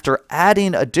lot after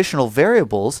adding additional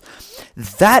variables,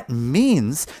 that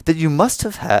means that you must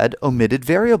have had omitted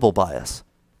variable bias.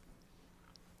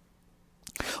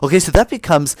 Okay, so that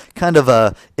becomes kind of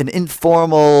an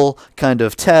informal kind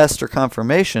of test or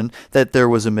confirmation that there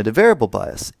was omitted variable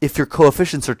bias. If your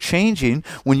coefficients are changing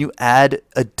when you add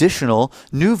additional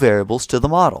new variables to the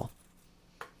model.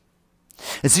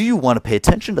 And so you want to pay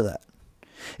attention to that.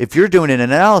 If you're doing an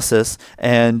analysis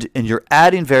and you're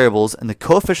adding variables and the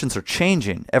coefficients are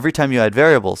changing every time you add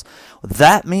variables,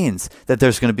 that means that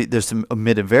there's some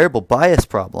omitted variable bias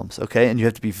problems, okay? And you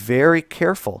have to be very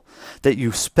careful that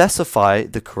you specify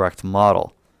the correct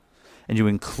model and you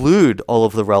include all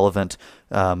of the relevant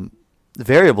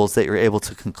variables that you're able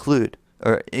to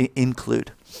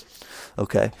include.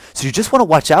 Okay, so you just want to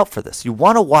watch out for this. You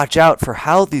want to watch out for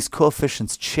how these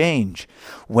coefficients change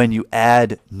when you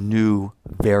add new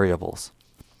variables.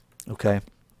 Okay,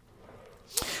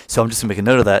 so I'm just going to make a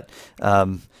note of that.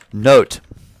 Note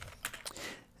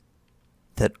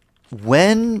that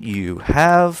when you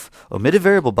have omitted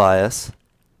variable bias,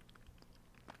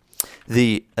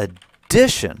 the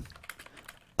addition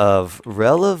of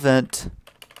relevant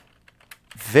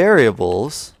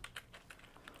variables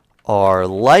are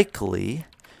likely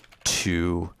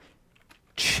to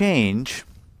change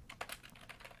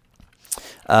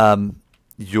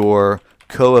your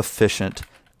coefficient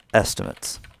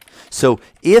estimates. So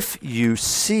if you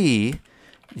see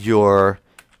your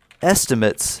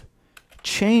estimates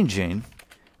changing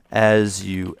as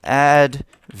you add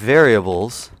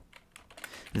variables,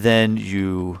 then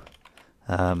you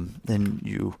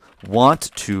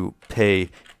want to pay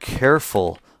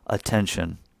careful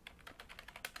attention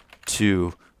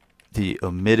to the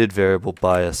omitted variable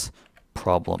bias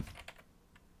problem.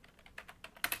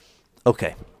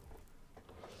 Okay.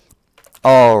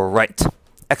 All right.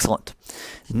 Excellent.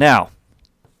 Now,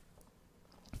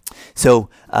 so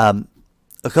a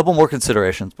couple more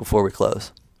considerations before we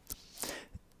close.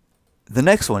 The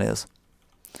next one is,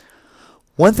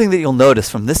 one thing that you'll notice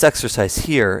from this exercise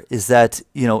here is that,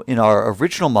 in our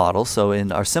original model, so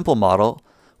in our simple model,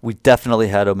 we definitely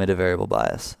had omitted variable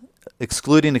bias.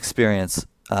 Excluding experience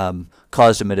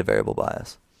caused omitted variable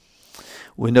bias.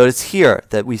 We notice here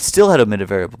that we still had omitted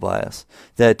variable bias,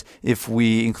 that if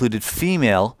we included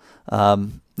female,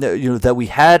 that we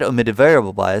had omitted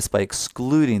variable bias by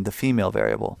excluding the female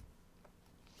variable.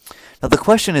 Now the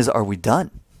question is, are we done?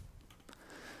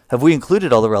 Have we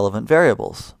included all the relevant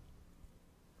variables?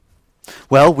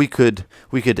 Well, we could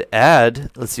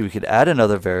add, let's see, we could add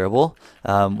another variable.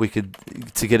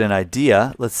 To get an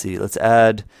idea, let's see, let's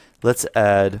add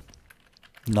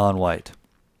non-white.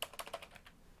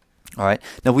 All right.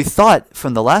 Now we thought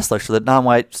from the last lecture that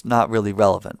non-white's not really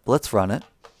relevant. But let's run it.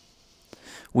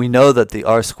 We know that the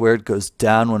r squared goes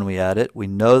down when we add it. We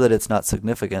know that it's not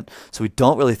significant, so we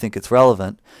don't really think it's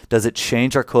relevant. Does it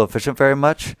change our coefficient very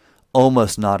much?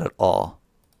 Almost not at all.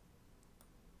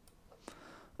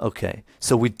 Okay,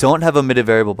 so we don't have omitted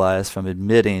variable bias from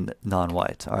admitting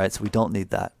non-white. All right, so we don't need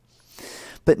that.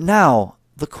 But now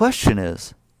the question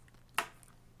is,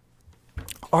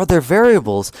 are there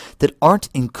variables that aren't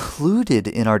included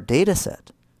in our data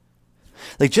set?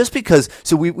 Like just because,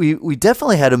 so we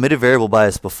definitely had omitted variable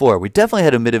bias before. We definitely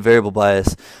had omitted variable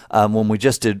bias when we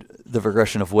just did the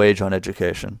regression of wage on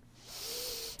education.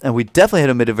 And we definitely had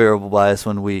omitted variable bias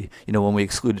when we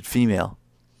excluded female.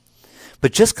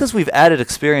 But just because we've added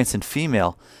experience in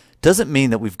female doesn't mean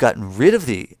that we've gotten rid of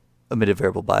the omitted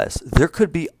variable bias. There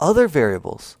could be other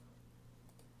variables.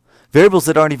 Variables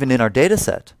that aren't even in our data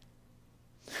set.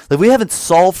 Like we haven't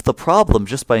solved the problem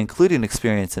just by including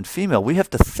experience in female. We have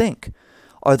to think,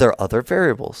 are there other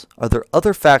variables? Are there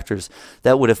other factors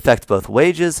that would affect both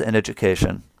wages and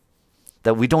education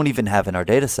that we don't even have in our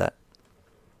data set?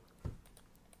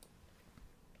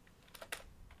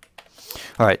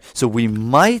 All right, so we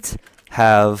might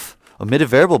have omitted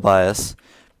variable bias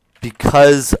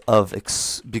because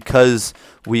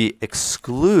we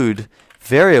exclude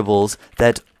variables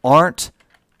that aren't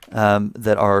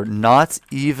that are not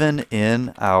even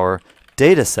in our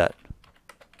data set.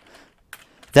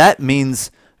 That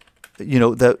means,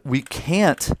 that we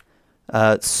can't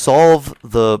solve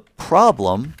the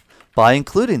problem by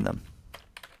including them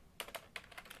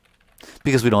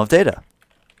because we don't have data,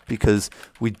 because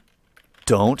we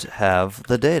don't have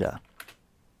the data.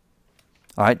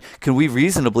 All right, can we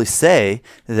reasonably say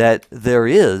that there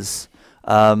is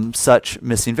such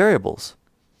missing variables?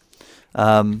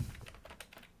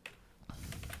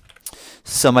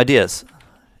 Some ideas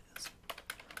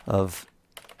of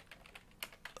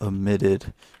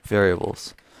omitted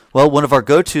variables. Well, one of our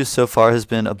go-tos so far has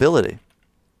been ability.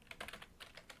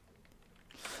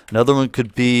 Another one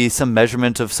could be some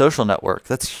measurement of social network.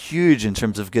 That's huge in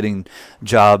terms of getting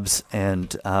jobs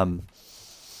and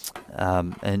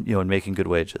making good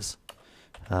wages.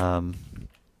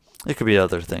 It could be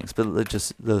other things, but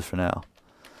just those for now.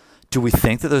 Do we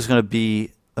think that there's going to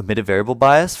be omitted variable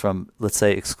bias from, let's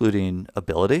say, excluding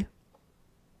ability?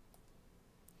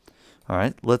 All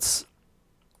right, let's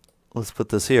put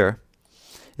this here.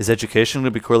 Is education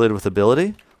going to be correlated with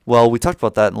ability? Well, we talked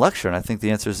about that in lecture, and I think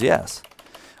the answer is yes.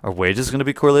 Are wages going to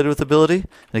be correlated with ability?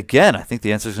 And again, I think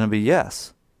the answer is going to be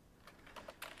yes.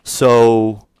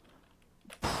 So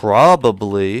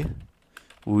probably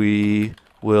we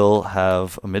will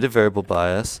have omitted variable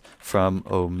bias from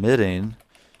omitting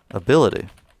ability.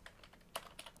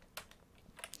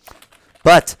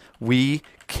 But we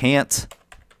cannot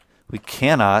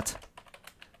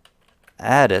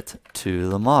add it to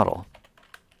the model.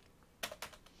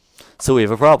 So we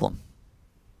have a problem.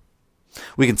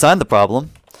 We can sign the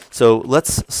problem. So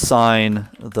let's sign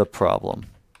the problem.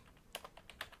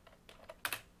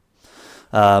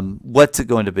 What's it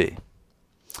going to be?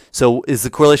 So is the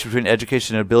correlation between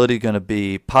education and ability going to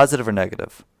be positive or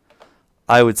negative?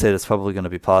 I would say that's probably going to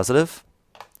be positive.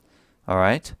 All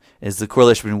right. Is the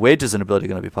correlation between wages and ability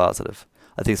going to be positive?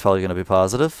 I think it's probably going to be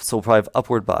positive. So we'll probably have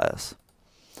upward bias.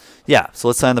 Yeah. So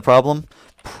let's sign the problem.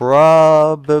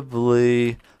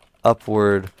 Probably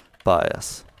upward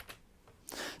bias.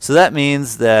 So that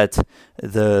means that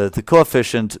the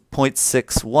coefficient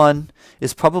 0.61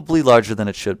 is probably larger than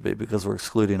it should be because we're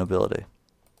excluding ability.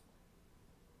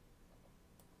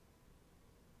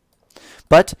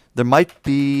 But there might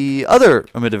be other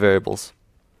omitted variables.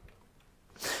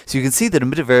 So you can see that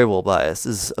omitted variable bias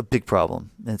is a big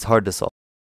problem, and it's hard to solve.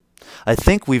 I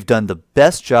think we've done the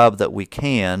best job that we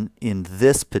can in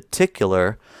this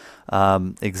particular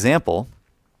example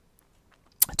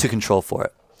to control for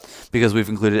it, because we've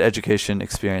included education,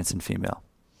 experience, and female.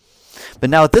 But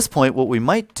now at this point, what we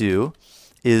might do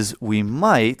is we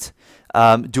might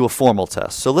do a formal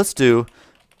test. So let's do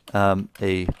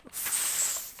a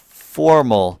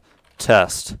formal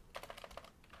test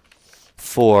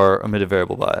for omitted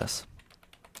variable bias.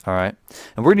 All right,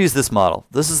 and we're going to use this model.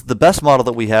 This is the best model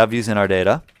that we have using our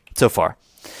data so far.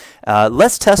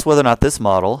 Let's test whether or not this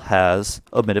model has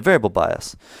omitted variable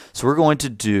bias. So we're going to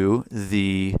do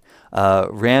the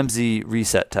Ramsey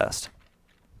reset test.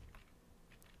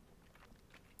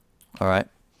 All right,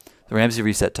 the Ramsey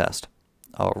reset test.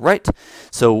 All right,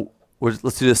 so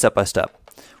let's do this step by step.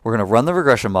 We're going to run the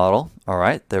regression model. All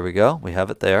right, there we go. We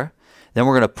have it there. Then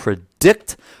we're going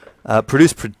to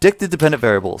produce predicted dependent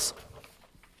variables.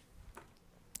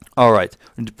 All right,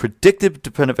 predicted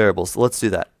dependent variables. Let's do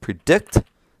that. Predict.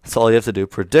 That's all you have to do.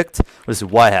 Predict. What is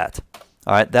it? Y hat.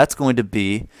 All right, that's going to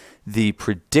be the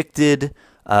predicted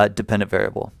dependent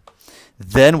variable.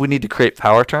 Then we need to create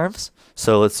power terms.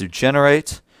 So let's do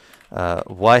generate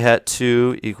y hat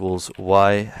 2 equals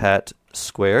y hat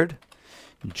squared.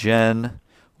 Gen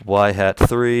y hat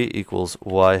 3 equals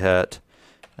y hat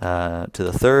to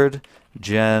the third.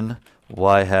 Gen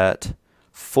y hat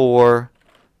 4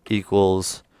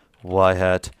 equals y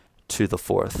hat to the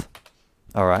fourth.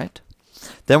 All right.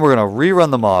 Then we're going to rerun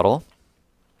the model.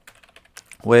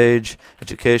 wage,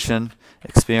 education,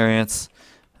 experience,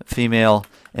 female,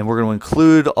 and we're going to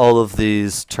include all of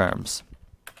these terms.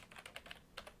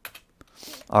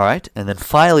 All right, and then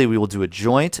finally we will do a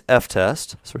joint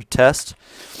f-test, so we test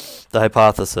the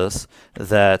hypothesis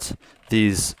that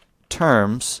these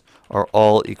terms are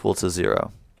all equal to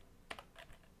 0.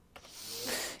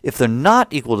 If they're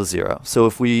not equal to 0, so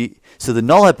the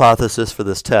null hypothesis for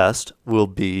this test will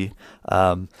be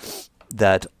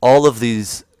that all of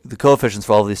these, the coefficients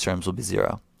for all of these terms will be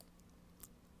 0,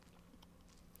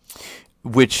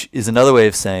 which is another way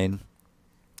of saying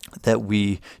that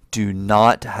we do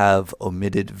not have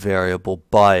omitted variable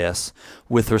bias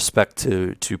with respect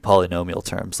to polynomial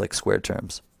terms like squared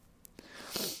terms.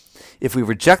 If we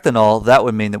reject the null, that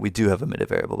would mean that we do have omitted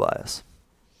variable bias.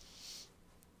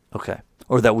 Okay,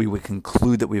 or that we would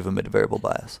conclude that we have omitted variable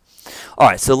bias. All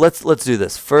right, so let's do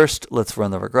this. First, let's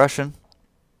run the regression.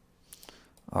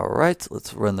 All right,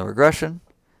 let's run the regression,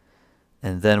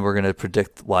 and then we're going to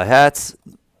predict y hats.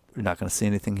 We're not going to see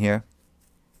anything here.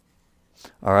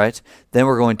 All right, then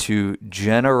we're going to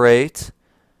generate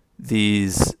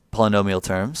these polynomial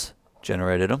terms.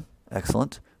 Generated them.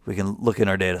 Excellent. We can look in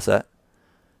our data set,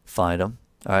 find them.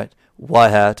 All right, y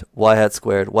hat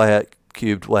squared, y hat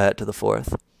cubed, y hat to the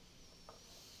 4th.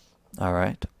 All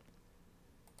right.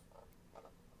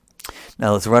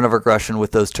 Now let's run a regression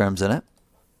with those terms in it.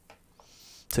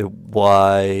 So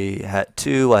y hat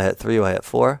 2, y hat 3, y hat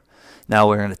 4. Now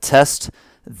we're going to test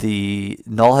the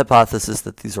null hypothesis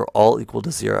that these are all equal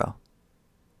to 0.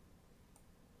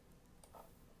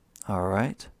 All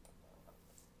right.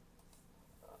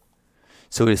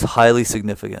 So it is highly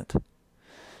significant.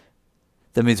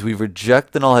 That means we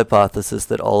reject the null hypothesis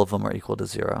that all of them are equal to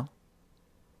 0.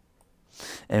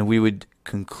 And we would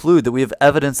conclude that we have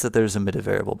evidence that there's omitted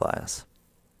variable bias.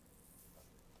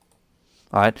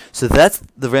 All right. So that's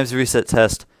the Ramsey reset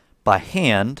test by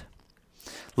hand.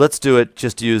 Let's do it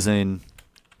just using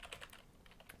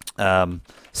a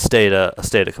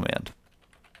stata command.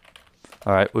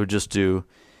 All right, we'll just do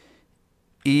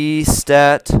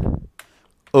estat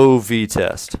ov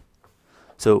test.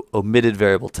 So omitted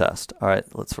variable test. All right,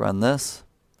 let's run this.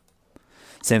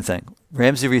 Same thing.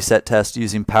 Ramsey reset test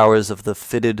using powers of the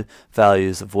fitted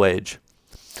values of wage.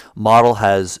 Model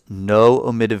has no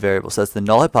omitted variables. That's the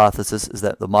null hypothesis, is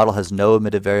that the model has no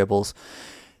omitted variables.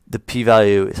 The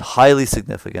p-value is highly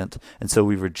significant, and so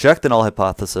we reject the null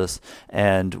hypothesis,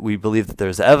 and we believe that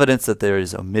there's evidence that there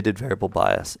is omitted variable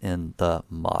bias in the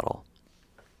model.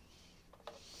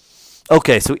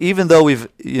 Okay, so even though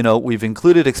we've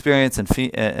included experience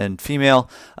and female,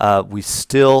 we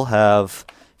still have,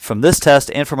 from this test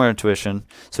and from our intuition,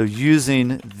 so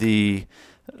using the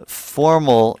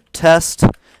formal test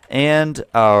and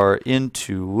our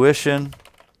intuition,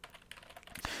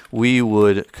 we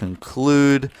would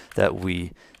conclude that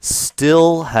we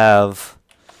still have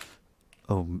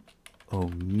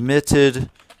omitted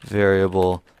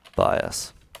variable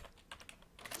bias.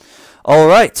 All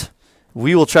right,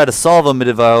 we will try to solve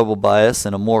omitted variable bias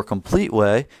in a more complete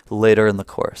way later in the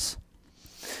course.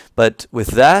 But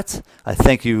with that, I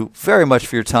thank you very much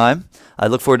for your time. I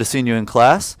look forward to seeing you in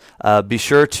class. Be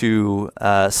sure to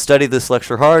study this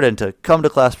lecture hard and to come to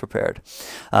class prepared.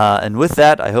 And with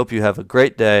that, I hope you have a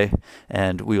great day,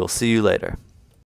 and we will see you later.